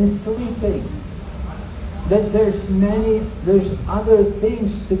eating and sleeping. That there's other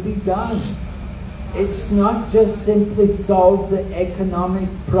things to be done. It's not just simply solve the economic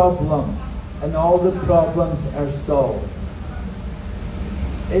problem and all the problems are solved.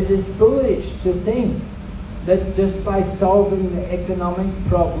 It is foolish to think that just by solving the economic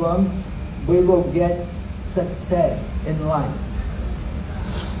problems we will get success in life.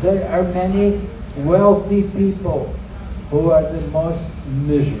 There are many wealthy people who are the most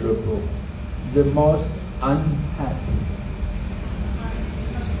miserable, the most unhappy.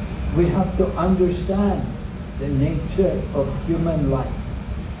 We have to understand the nature of human life.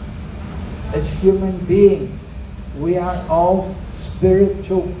 As human beings, we are all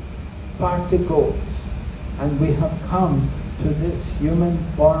spiritual particles, and we have come to this human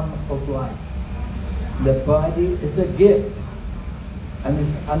form of life. The body is a gift, and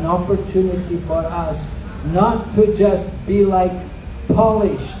it's an opportunity for us not to just be like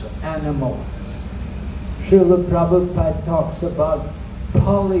polished animals. Srila Prabhupada talks about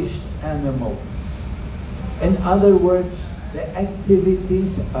polished animals. In other words, the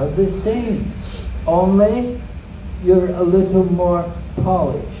activities are the same, only you're a little more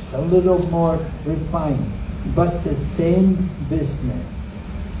polished, a little more refined, but the same business,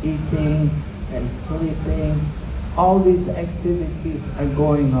 eating and sleeping, all these activities are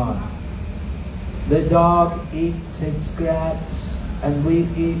going on. The dog eats its scraps, and we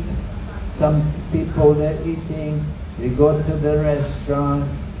eat. Some people, they're eating, they go to the restaurant,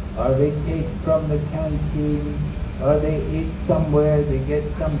 or they take from the canteen, or they eat somewhere, they get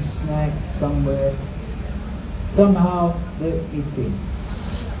some snack somewhere. Somehow they're eating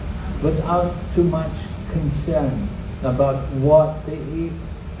without too much concern about what they eat,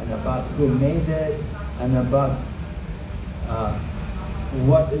 and about who made it, and about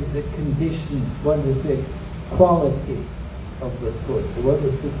what is the condition, what is the quality of the food, what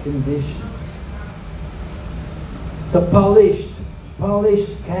is the condition. So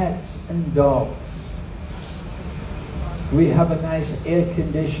polished cats and dogs. We have a nice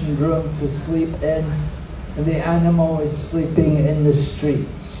air-conditioned room to sleep in, and the animal is sleeping in the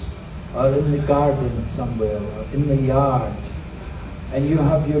streets, or in the garden somewhere, or in the yard. And you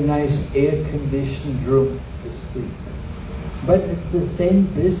have your nice air-conditioned room to sleep. But it's the same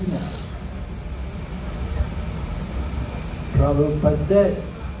business. Prabhupada said,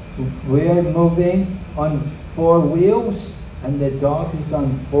 we are moving on 4 wheels, and the dog is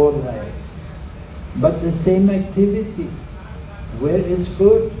on 4 legs. But the same activity. Where is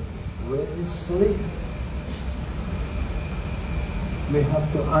food? Where is sleep? We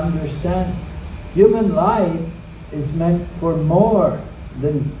have to understand human life is meant for more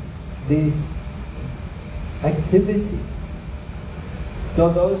than these activities. So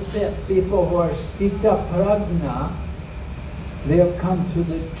those people who are sthita prajna, they have come to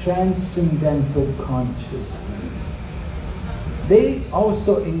the transcendental consciousness. They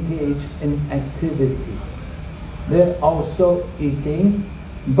also engage in activities. They're also eating,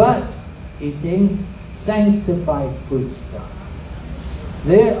 but eating sanctified foodstuff.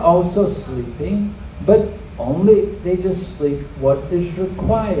 They're also sleeping, but only they just sleep what is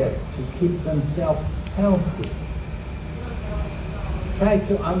required to keep themselves healthy. Try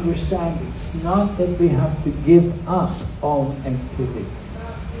to understand it's not that we have to give up all activities,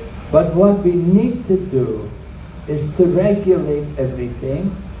 but what we need to do is to regulate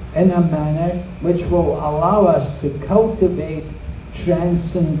everything in a manner which will allow us to cultivate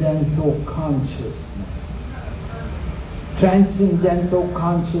transcendental consciousness. Transcendental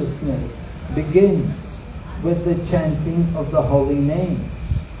consciousness begins with the chanting of the holy names.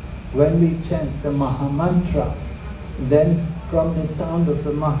 When we chant the Mahamantra, then from the sound of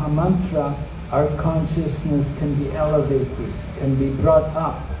the Mahamantra, our consciousness can be elevated, can be brought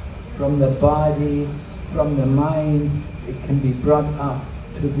up from the body, from the mind, it can be brought up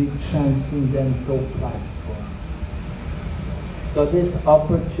to the transcendental platform. So this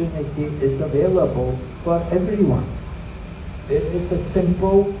opportunity is available for everyone. It is a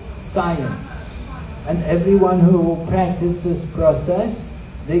simple science, and everyone who will practice this process,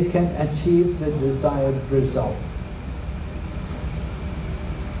 they can achieve the desired result.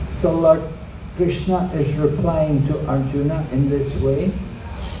 So Lord Krishna is replying to Arjuna in this way.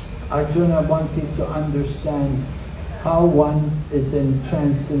 Arjuna wanted to understand how one is in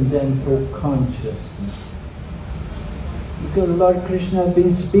transcendental consciousness. Because Lord Krishna has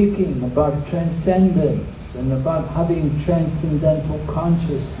been speaking about transcendence and about having transcendental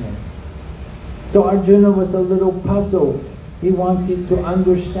consciousness. So Arjuna was a little puzzled. He wanted to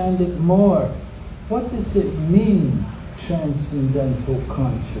understand it more. What does it mean, transcendental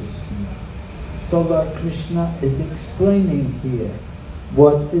consciousness? So Lord Krishna is explaining here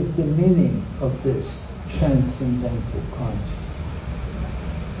what is the meaning of this transcendental consciousness.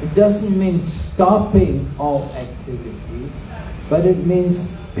 It doesn't mean stopping all activities, but it means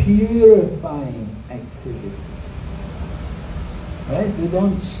purifying activities. Right? We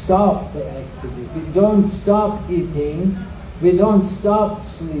don't stop the activity. We don't stop eating. We don't stop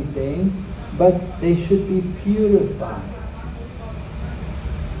sleeping. but they should be purified.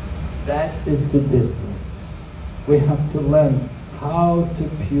 That is the difference. We have to learn how to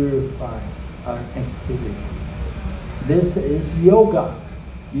purify our activities. This is yoga.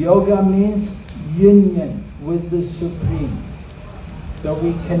 Yoga means union with the Supreme. So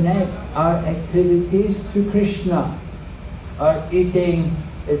we connect our activities to Krishna. Our eating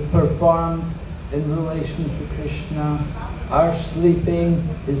is performed in relation to Krishna. Our sleeping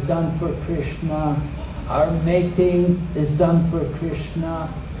is done for Krishna. Our mating is done for Krishna.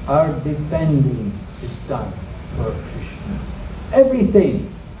 Our defending is done for Krishna.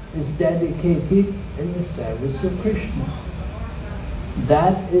 Everything is dedicated in the service of Krishna.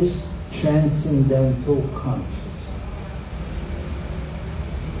 That is transcendental consciousness.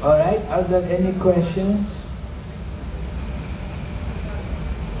 Alright, are there any questions?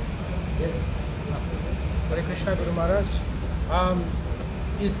 Yes. Hare Krishna, Guru Maharaj.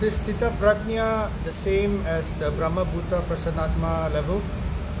 Is this Sthita Prajna the same as the Brahma Bhuta Prasanatma level?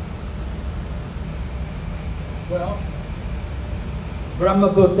 Well,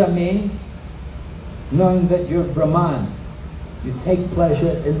 Brahmabhuta means knowing that you're Brahman. You take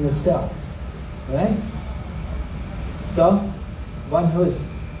pleasure in the self, right? So, one who is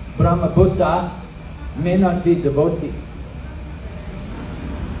Brahmabhuta may not be devotee.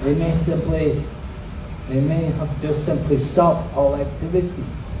 They may have just simply stopped all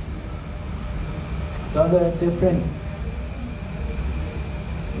activities. So there are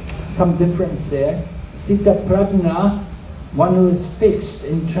some difference there. Sita Prajna, one who is fixed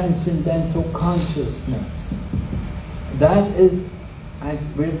in transcendental consciousness. That is, and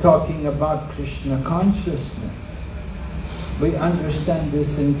we're talking about Krishna consciousness. We understand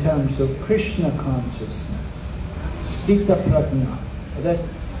this in terms of Krishna consciousness. Sthita Prajna. That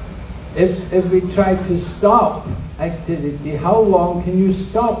if we try to stop activity, how long can you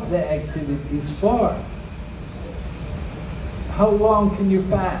stop the activities for? How long can you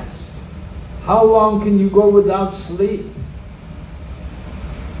fast? How long can you go without sleep?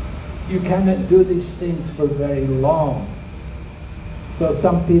 You cannot do these things for very long. So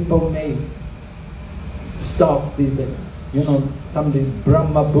some people may stop these, somebody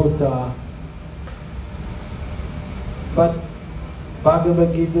Brahmabhuta. But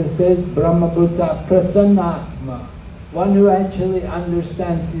Bhagavad Gita says Brahmabhuta Prasanatma. One who actually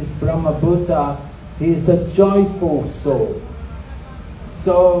understands his Brahmabhuta, he is a joyful soul.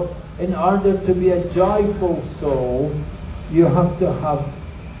 So in order to be a joyful soul, you have to have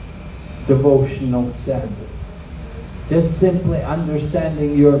devotional service. Just simply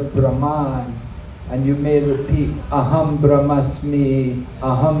understanding your Brahman, and you may repeat Aham Brahmasmi,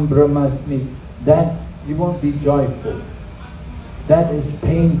 Aham Brahmasmi, that you won't be joyful. That is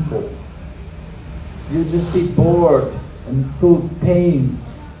painful. You'll just be bored and full of pain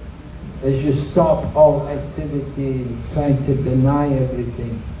as you stop all activity, trying to deny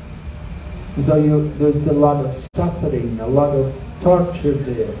everything. So there's a lot of suffering, a lot of torture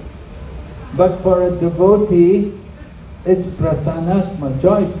there. But for a devotee, it's prasanatma,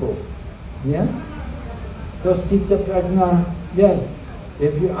 joyful. Yeah? So Sthita Prajna, yes.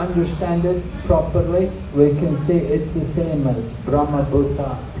 If you understand it properly, we can say it's the same as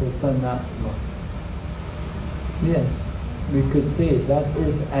Brahmabhuta Prasanatma. Yes, we could say that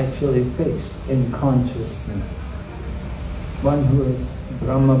is actually fixed in consciousness. One who is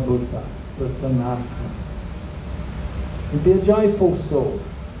Brahmabhuta Prasanatma. He'll be a joyful soul,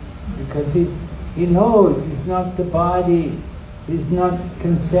 because he knows he's not the body, he's not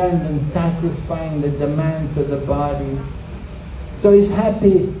concerned in satisfying the demands of the body. So he's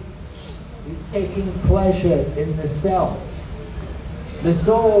happy, he's taking pleasure in the self. The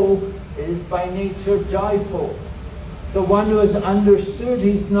soul is by nature joyful. So one who has understood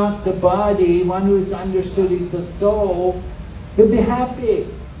he's not the body, one who has understood he's the soul, he'll be happy,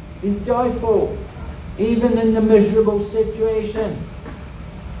 he's joyful, even in the miserable situation.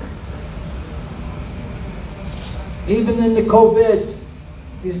 Even in the COVID,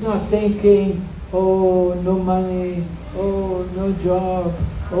 he's not thinking, oh, no money, oh, no job,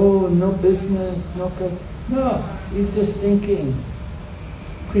 oh, no business, no, he's just thinking,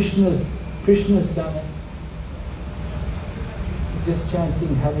 Krishna's done it. He's just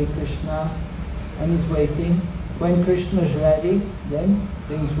chanting Hare Krishna, and he's waiting. When Krishna's ready, then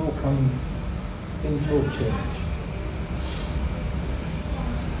things will come, things will change.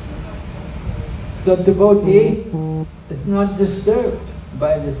 So devotee is not disturbed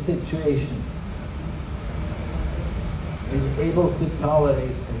by the situation. He's able to tolerate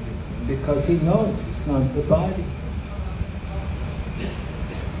everything because he knows it's not the body.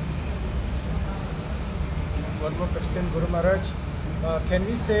 One more question, Guru Maharaj. Can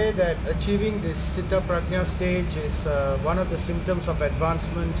we say that achieving this Siddha Prajna stage is one of the symptoms of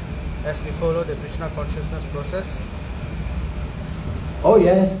advancement as we follow the Krishna consciousness process? Oh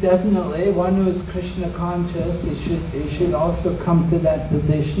yes, definitely. One who is Krishna conscious, he should also come to that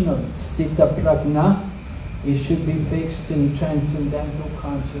position of Sthita Prajna. He should be fixed in transcendental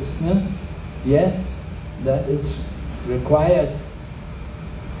consciousness. Yes, that is required.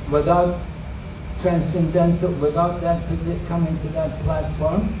 Without transcendental, without that coming to that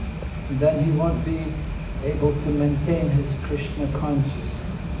platform, then he won't be able to maintain his Krishna consciousness.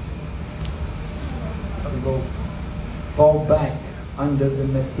 He will fall back under the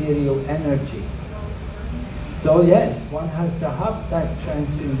material energy. So yes, one has to have that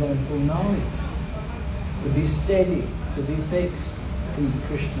transcendental knowledge, to be steady, to be fixed in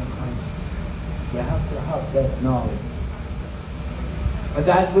Krishna consciousness. We have to have that knowledge.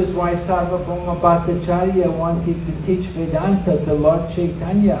 That was why Sarvabhauma Bhattacharya wanted to teach Vedanta to Lord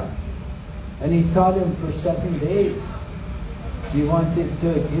Chaitanya. And he taught him for 7 days. He wanted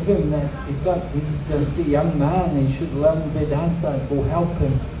to give him that, he's a young man, he should learn Vedanta, it will help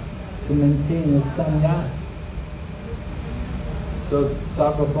him to maintain his sannyas. So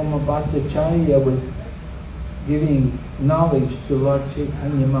Sarvabhauma Bhattacharya was giving knowledge to Lord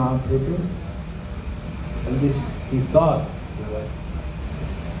Chaitanya Mahaprabhu. At least he thought he was.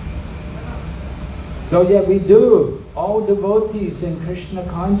 So yeah, we do. All devotees in Krishna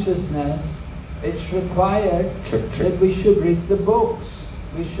consciousness, it's required that we should read the books.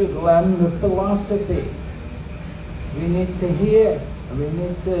 We should learn the philosophy. We need to hear. We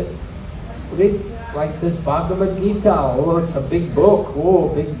need to read like this Bhagavad Gita. Oh, it's a big book. Oh,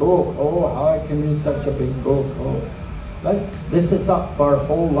 big book. Oh, how I can read such a big book. Oh. But this is up for a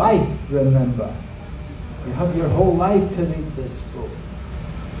whole life, remember. You have your whole life to read this book.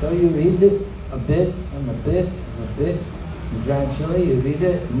 So you read it a bit and a bit and a bit, and gradually you read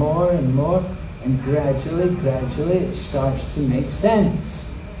it more and more, and gradually it starts to make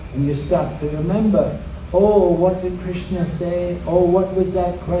sense. And you start to remember, oh, what did Krishna say? Oh, what was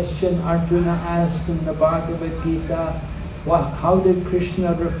that question Arjuna asked in the Bhagavad Gita? How did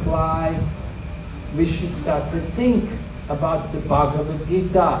Krishna reply? We should start to think about the Bhagavad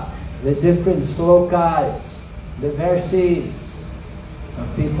Gita, the different slokas, the verses.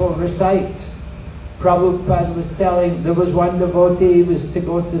 People recite. Prabhupada was telling, there was one devotee, he was to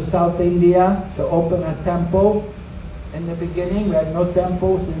go to South India to open a temple. In the beginning, we had no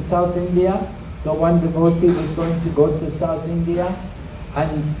temples in South India. So one devotee was going to go to South India,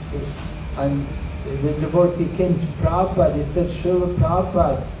 and the devotee came to Prabhupada. He said, Srila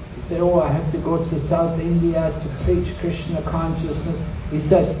Prabhupada, he said, oh, I have to go to South India to preach Krishna consciousness. He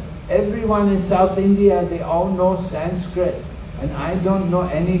said, everyone in South India, they all know Sanskrit, and I don't know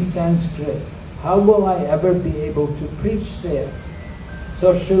any Sanskrit. How will I ever be able to preach there?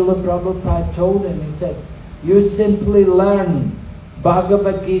 So Srila Prabhupada told him, he said, you simply learn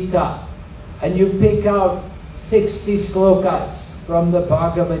Bhagavad Gita, and you pick out 60 slokas from the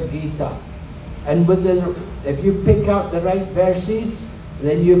Bhagavad Gita. And if you pick out the right verses,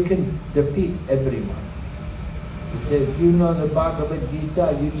 then you can defeat everyone. He said, if you know the Bhagavad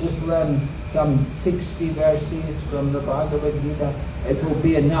Gita, you just learn some 60 verses from the Bhagavad Gita, it will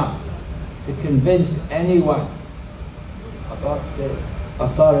be enough to convince anyone about the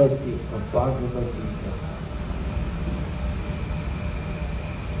authority of Bhagavad Gita.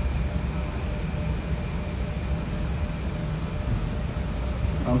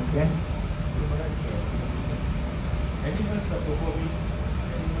 Okay. Animals are performing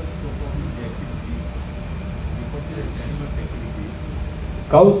the activities. We consider animal activities.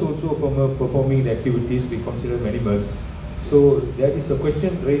 Cows also performing the activities we consider animals. So there is a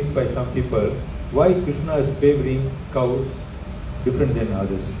question raised by some people, why Krishna is favoring cows different than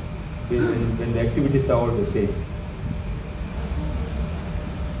others when the activities are all the same?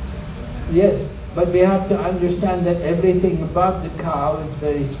 Yes, but we have to understand that everything about the cow is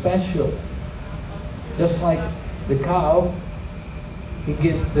very special. Just like the cow,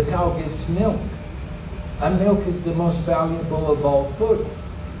 the cow gives milk. And milk is the most valuable of all food.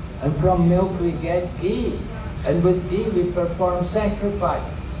 And from milk we get ghee. And with ghee we perform sacrifice.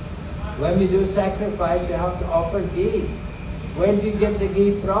 When we do sacrifice, you have to offer ghee. Where do you get the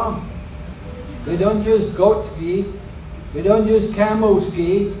ghee from? We don't use goat's ghee. We don't use camel's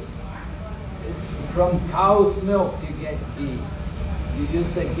ghee. It's from cow's milk you get ghee. You use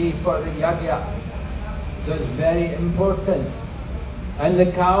the ghee for the yajna. So it's very important. And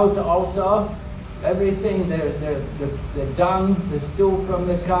the cows also, everything, the dung, the stool from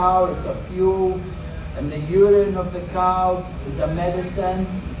the cow is a fuel. And the urine of the cow is a medicine.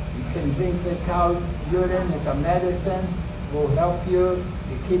 You can drink the cow's urine, it's a medicine. will help you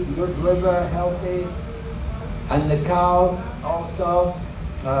to keep good liver healthy. And the cow also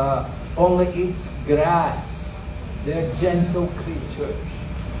only eats grass. They're gentle creatures.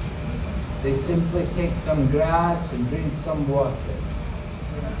 They simply take some grass and drink some water.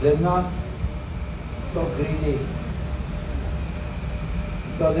 They're not so greedy.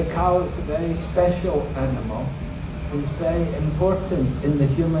 So the cow is a very special animal. It's very important in the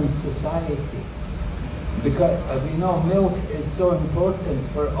human society. Because we know milk is so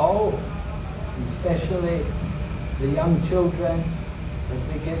important for all, especially the young children.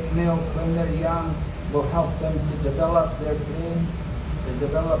 If they get milk when they're young, will help them to develop their brain, to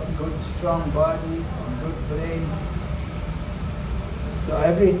develop good strong bodies and good brain. So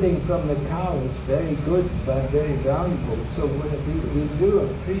everything from the cow is very good but very valuable. So we do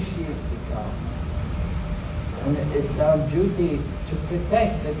appreciate the cow. And it's our duty to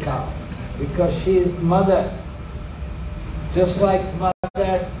protect the cow because she is mother. Just like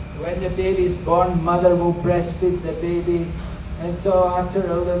mother, when the baby is born, mother will breastfeed the baby. And so after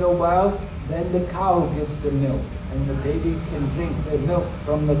a little while, then the cow gives the milk and the baby can drink the milk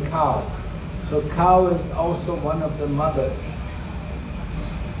from the cow. So cow is also one of the mothers.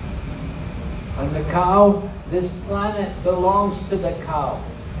 And the cow, this planet belongs to the cow.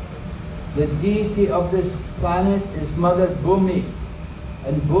 The deity of this planet is Mother Bhumi.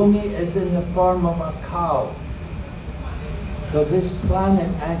 And Bhumi is in the form of a cow. So this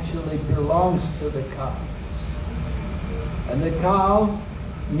planet actually belongs to the cows. And the cow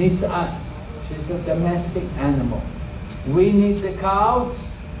needs us. She's a domestic animal. We need the cows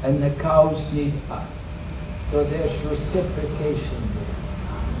and the cows need us. So there's reciprocation there.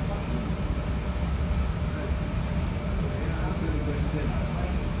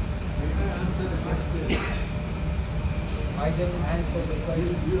 I didn't answer the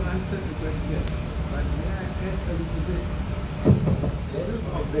question. You answered the question, but may I add a little bit? Yes?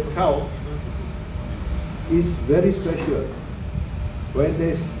 The cow is very special. When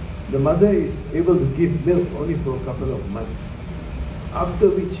the mother is able to give milk only for a couple of months, after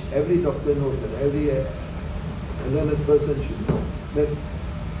which every doctor knows and every learned person should know that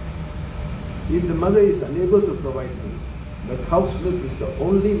if the mother is unable to provide milk, the cow's milk is the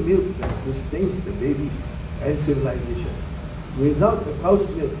only milk that sustains the babies and civilization. Without the cow's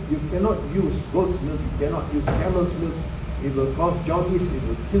milk, you cannot use goat's milk, you cannot use camel's milk. It will cause jaundice, it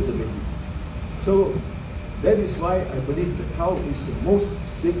will kill the baby. So that is why I believe the cow is the most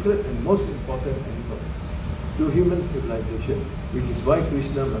sacred and most important animal to human civilization, which is why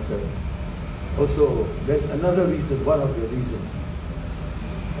Krishna must have. Also, there's another reason, one of the reasons.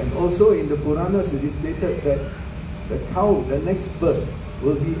 And also in the Puranas it is stated that the cow, the next birth,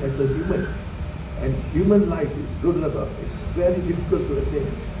 will be as a human. And human life is durlabha, it's very difficult to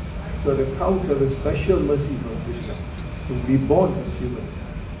attain. So the cows have a special mercy from Krishna to be born as humans.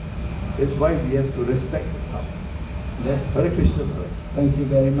 That's why we have to respect the cow. Yes. Hare Krishna. Thank you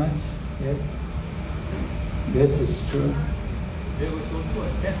very much. Yes. This is true. There was also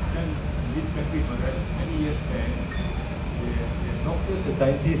a test done in this country for us many years back. The doctors, the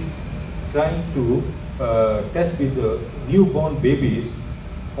scientists, trying to test with the newborn babies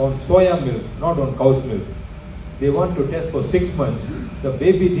on soya milk, not on cow's milk. They want to test for 6 months. The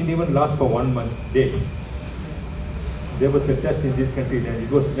baby didn't even last for 1 month date. There was a test in this country and it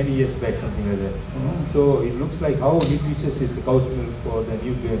was many years back, something like that. So it looks like how nutritious is the cow's milk for the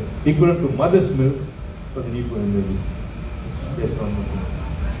newborn, equivalent to mother's milk for the newborn babies. Yes, one more thing.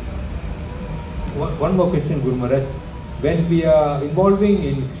 One more question, Guru Maharaj. When we are involving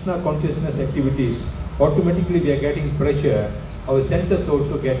in Krishna consciousness activities, automatically we are getting pleasure, our senses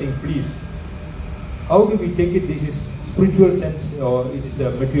also getting pleased. How do we take it? This is spiritual sense or it is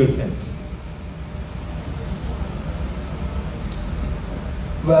a material sense?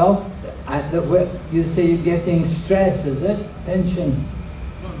 Well, you say you're getting stress, is it? Tension?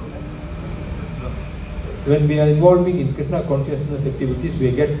 When we are involving in Krishna consciousness activities,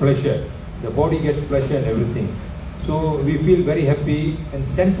 we get pleasure. The body gets pleasure and everything. So we feel very happy and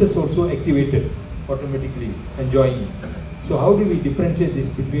senses also activated automatically, enjoying it. So how do we differentiate this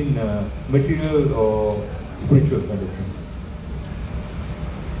between material or spiritual kind of things?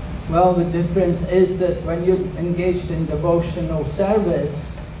 Well, the difference is that when you're engaged in devotional service,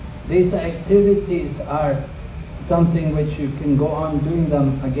 these activities are something which you can go on doing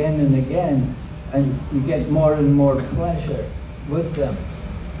them again and again, and you get more and more pleasure with them.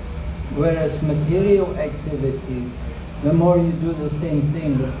 Whereas material activities, the more you do the same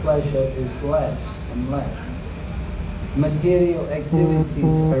thing, the pleasure is less and less. Material activities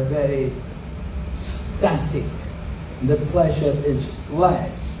are very static. The pleasure is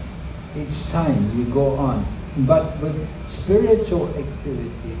less each time you go on. But with spiritual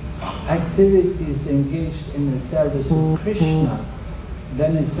activities engaged in the service of Krishna,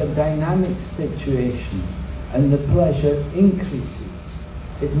 then it's a dynamic situation and the pleasure increases.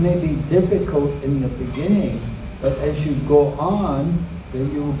 It may be difficult in the beginning, but as you go on, then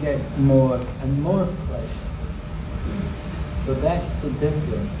you will get more and more pleasure. So that's the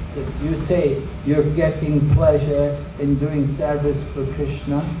difference. If you say you're getting pleasure in doing service for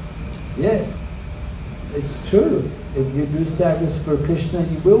Krishna, yes, it's true. If you do service for Krishna,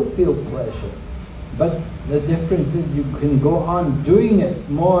 you will feel pleasure. But the difference is you can go on doing it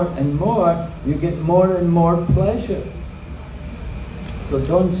more and more, you get more and more pleasure. So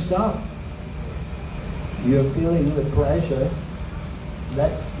don't stop. You're feeling the pleasure.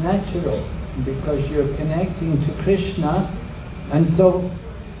 That's natural because you're connecting to Krishna until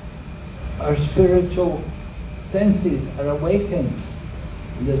our spiritual senses are awakened.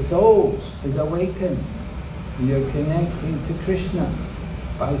 The soul is awakened. You're connecting to Krishna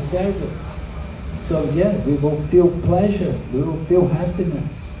by service. So yeah, we will feel pleasure, we will feel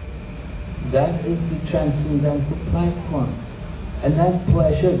happiness. That is the transcendental platform. And that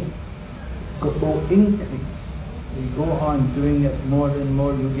pleasure will increase. You go on doing it more and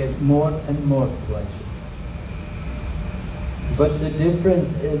more, you get more and more pleasure. But the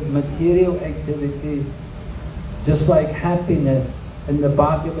difference is material activities, just like happiness. In the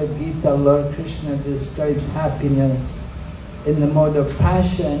Bhagavad Gita, Lord Krishna describes happiness in the mode of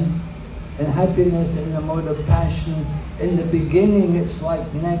passion, and happiness in the mode of passion, in the beginning it's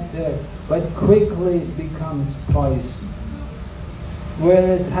like nectar, but quickly it becomes poison.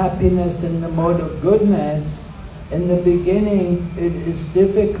 Whereas happiness in the mode of goodness, in the beginning it is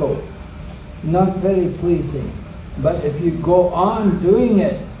difficult, not very pleasing. But if you go on doing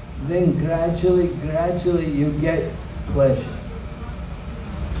it, then gradually you get pleasure.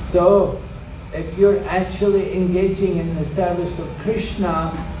 So, if you're actually engaging in the service of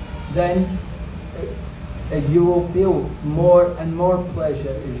Krishna, then you will feel more and more pleasure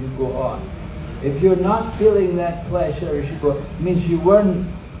as you go on. If you're not feeling that pleasure as you go, it means you weren't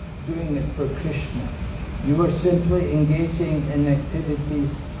doing it for Krishna. You were simply engaging in activities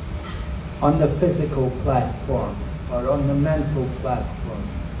on the physical platform or on the mental platform.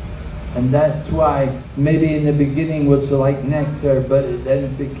 And that's why maybe in the beginning was like nectar, but then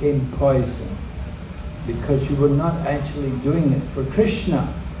it became poison. Because you were not actually doing it for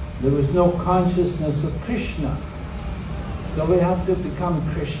Krishna. There was no consciousness of Krishna. So we have to become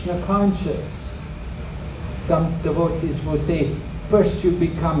Krishna conscious. Some devotees will say, first you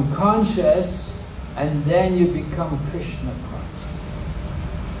become conscious, and then you become Krishna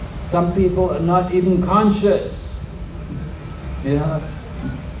conscious. Some people are not even conscious. You know,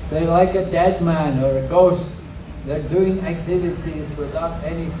 they're like a dead man or a ghost. They're doing activities without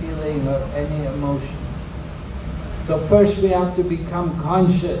any feeling or any emotion. So first we have to become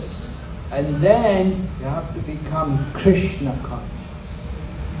conscious, and then you have to become Krishna conscious.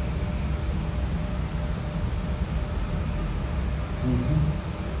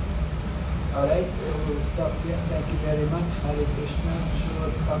 Alright, we'll stop here. Thank you very much. Hare Krishna. Srila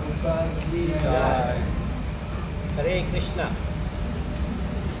Prabhupada Ki Jai. Hare Krishna.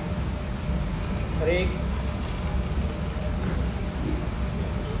 Hare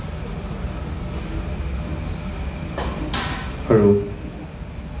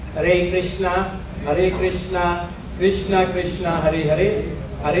Hare Krishna, Krishna Krishna, Hare Hare,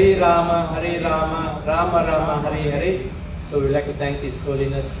 Hare Rama, Rama Rama, Hare Hare. So we'd like to thank His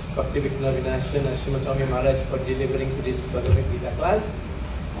Holiness Bhakti Vighna Vinaша Narasimha Swami Maharaj for delivering today's Bhagavad Gita class.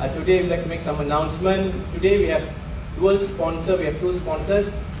 Today we'd like to make some announcement. Today we have dual sponsor. We have two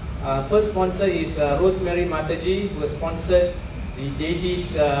sponsors. First sponsor is Rosemary Mataji, who has sponsored the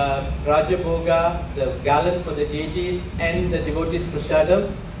deities Rajabhoga, the gallons for the deities, and the devotees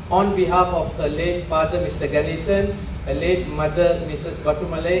Prasadam on behalf of her late father Mr. Ganesan, her late mother Mrs.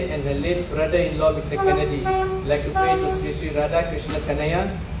 Batumalai, and her late brother-in-law Mr. Kennedy. We'd like to pray to Sri Sri Radha Krishna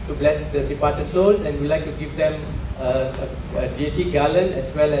Kanaya to bless the departed souls, and we'd like to give them a deity garland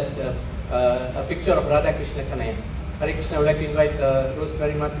as well as a picture of Radha Krishna Kanaya. Hare Krishna. I would like to invite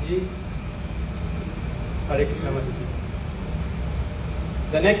Rosemary Mataji. Hare Krishna Mataji.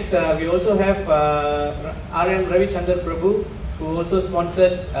 The next, we also have R.M. Ravichandra Prabhu, who also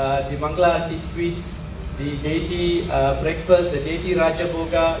sponsored the Mangala Arati Sweets, the deity breakfast, the deity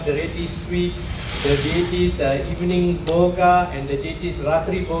Rajabhoga, the deity sweets, the deities evening Bhoga, and the deities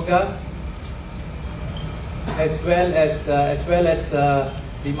Ratri Bhoga, as well as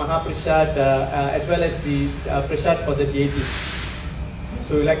the Mahaprasad, as well as the Prasad for the deities.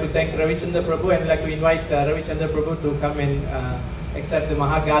 So we'd like to thank Ravichandra Prabhu, and we'd like to invite Ravichandra Prabhu to come and accept the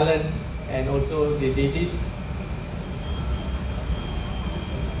Mahagalan and also the deities.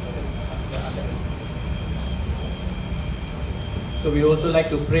 So we also like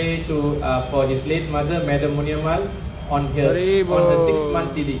to pray to for his late mother, Madam Muniamal, on her 6th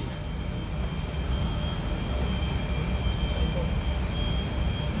month Tidi.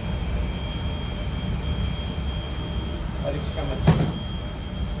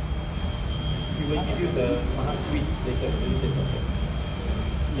 We will give you the Maha sweets later.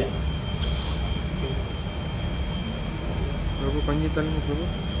 Yeah. Prabhu, can you tell me, Prabhu?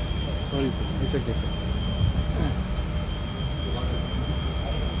 Sorry, it's okay.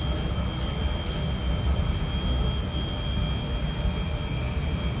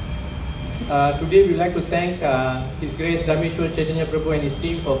 Today we would like to thank His Grace Dhameshwar Chaitanya Prabhu and his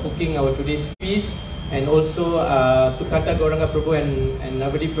team for cooking our today's feast, and also Sukata Gauranga Prabhu and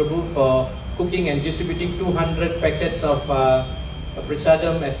Navadi Prabhu for cooking and distributing 200 packets of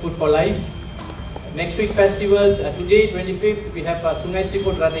prasadam as food for life. Next week festivals, today 25th we have Sungai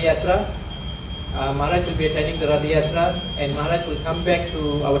Siput Radha Yatra. Maharaj will be attending the Radha Yatra, and Maharaj will come back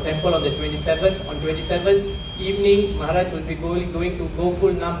to our temple on the 27th. On 27th evening, Maharaj will be going to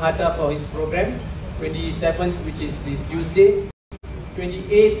Gokul Namhata for his program. 27th, which is this Tuesday.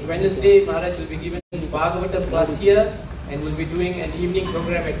 28th, Wednesday, Maharaj will be given Bhagavatam class here, and will be doing an evening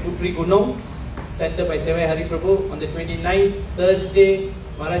program at Putri Gunung, centered by Sevai Hari Prabhu. On the 29th, Thursday,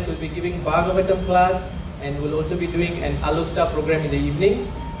 Maharaj will be giving Bhagavatam class, and will also be doing an Alusta program in the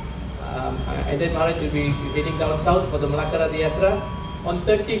evening. And then Maharaj will be heading down south for the Malacca Radha Yatra. On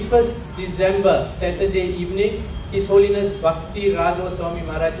 31st December, Saturday evening, His Holiness Bhakti Raghava Swami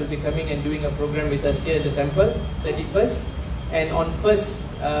Maharaj will be coming and doing a program with us here at the temple, 31st. And on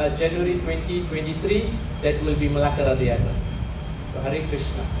 1st January 2023, that will be Malacca Radha Yatra. So Hare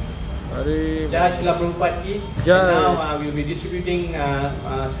Krishna. Hare Jai Srila Prabhupada ki. Jai. And now we will be distributing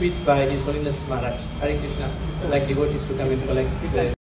sweets by His Holiness Maharaj. Hare Krishna. Like devotees to come and collect.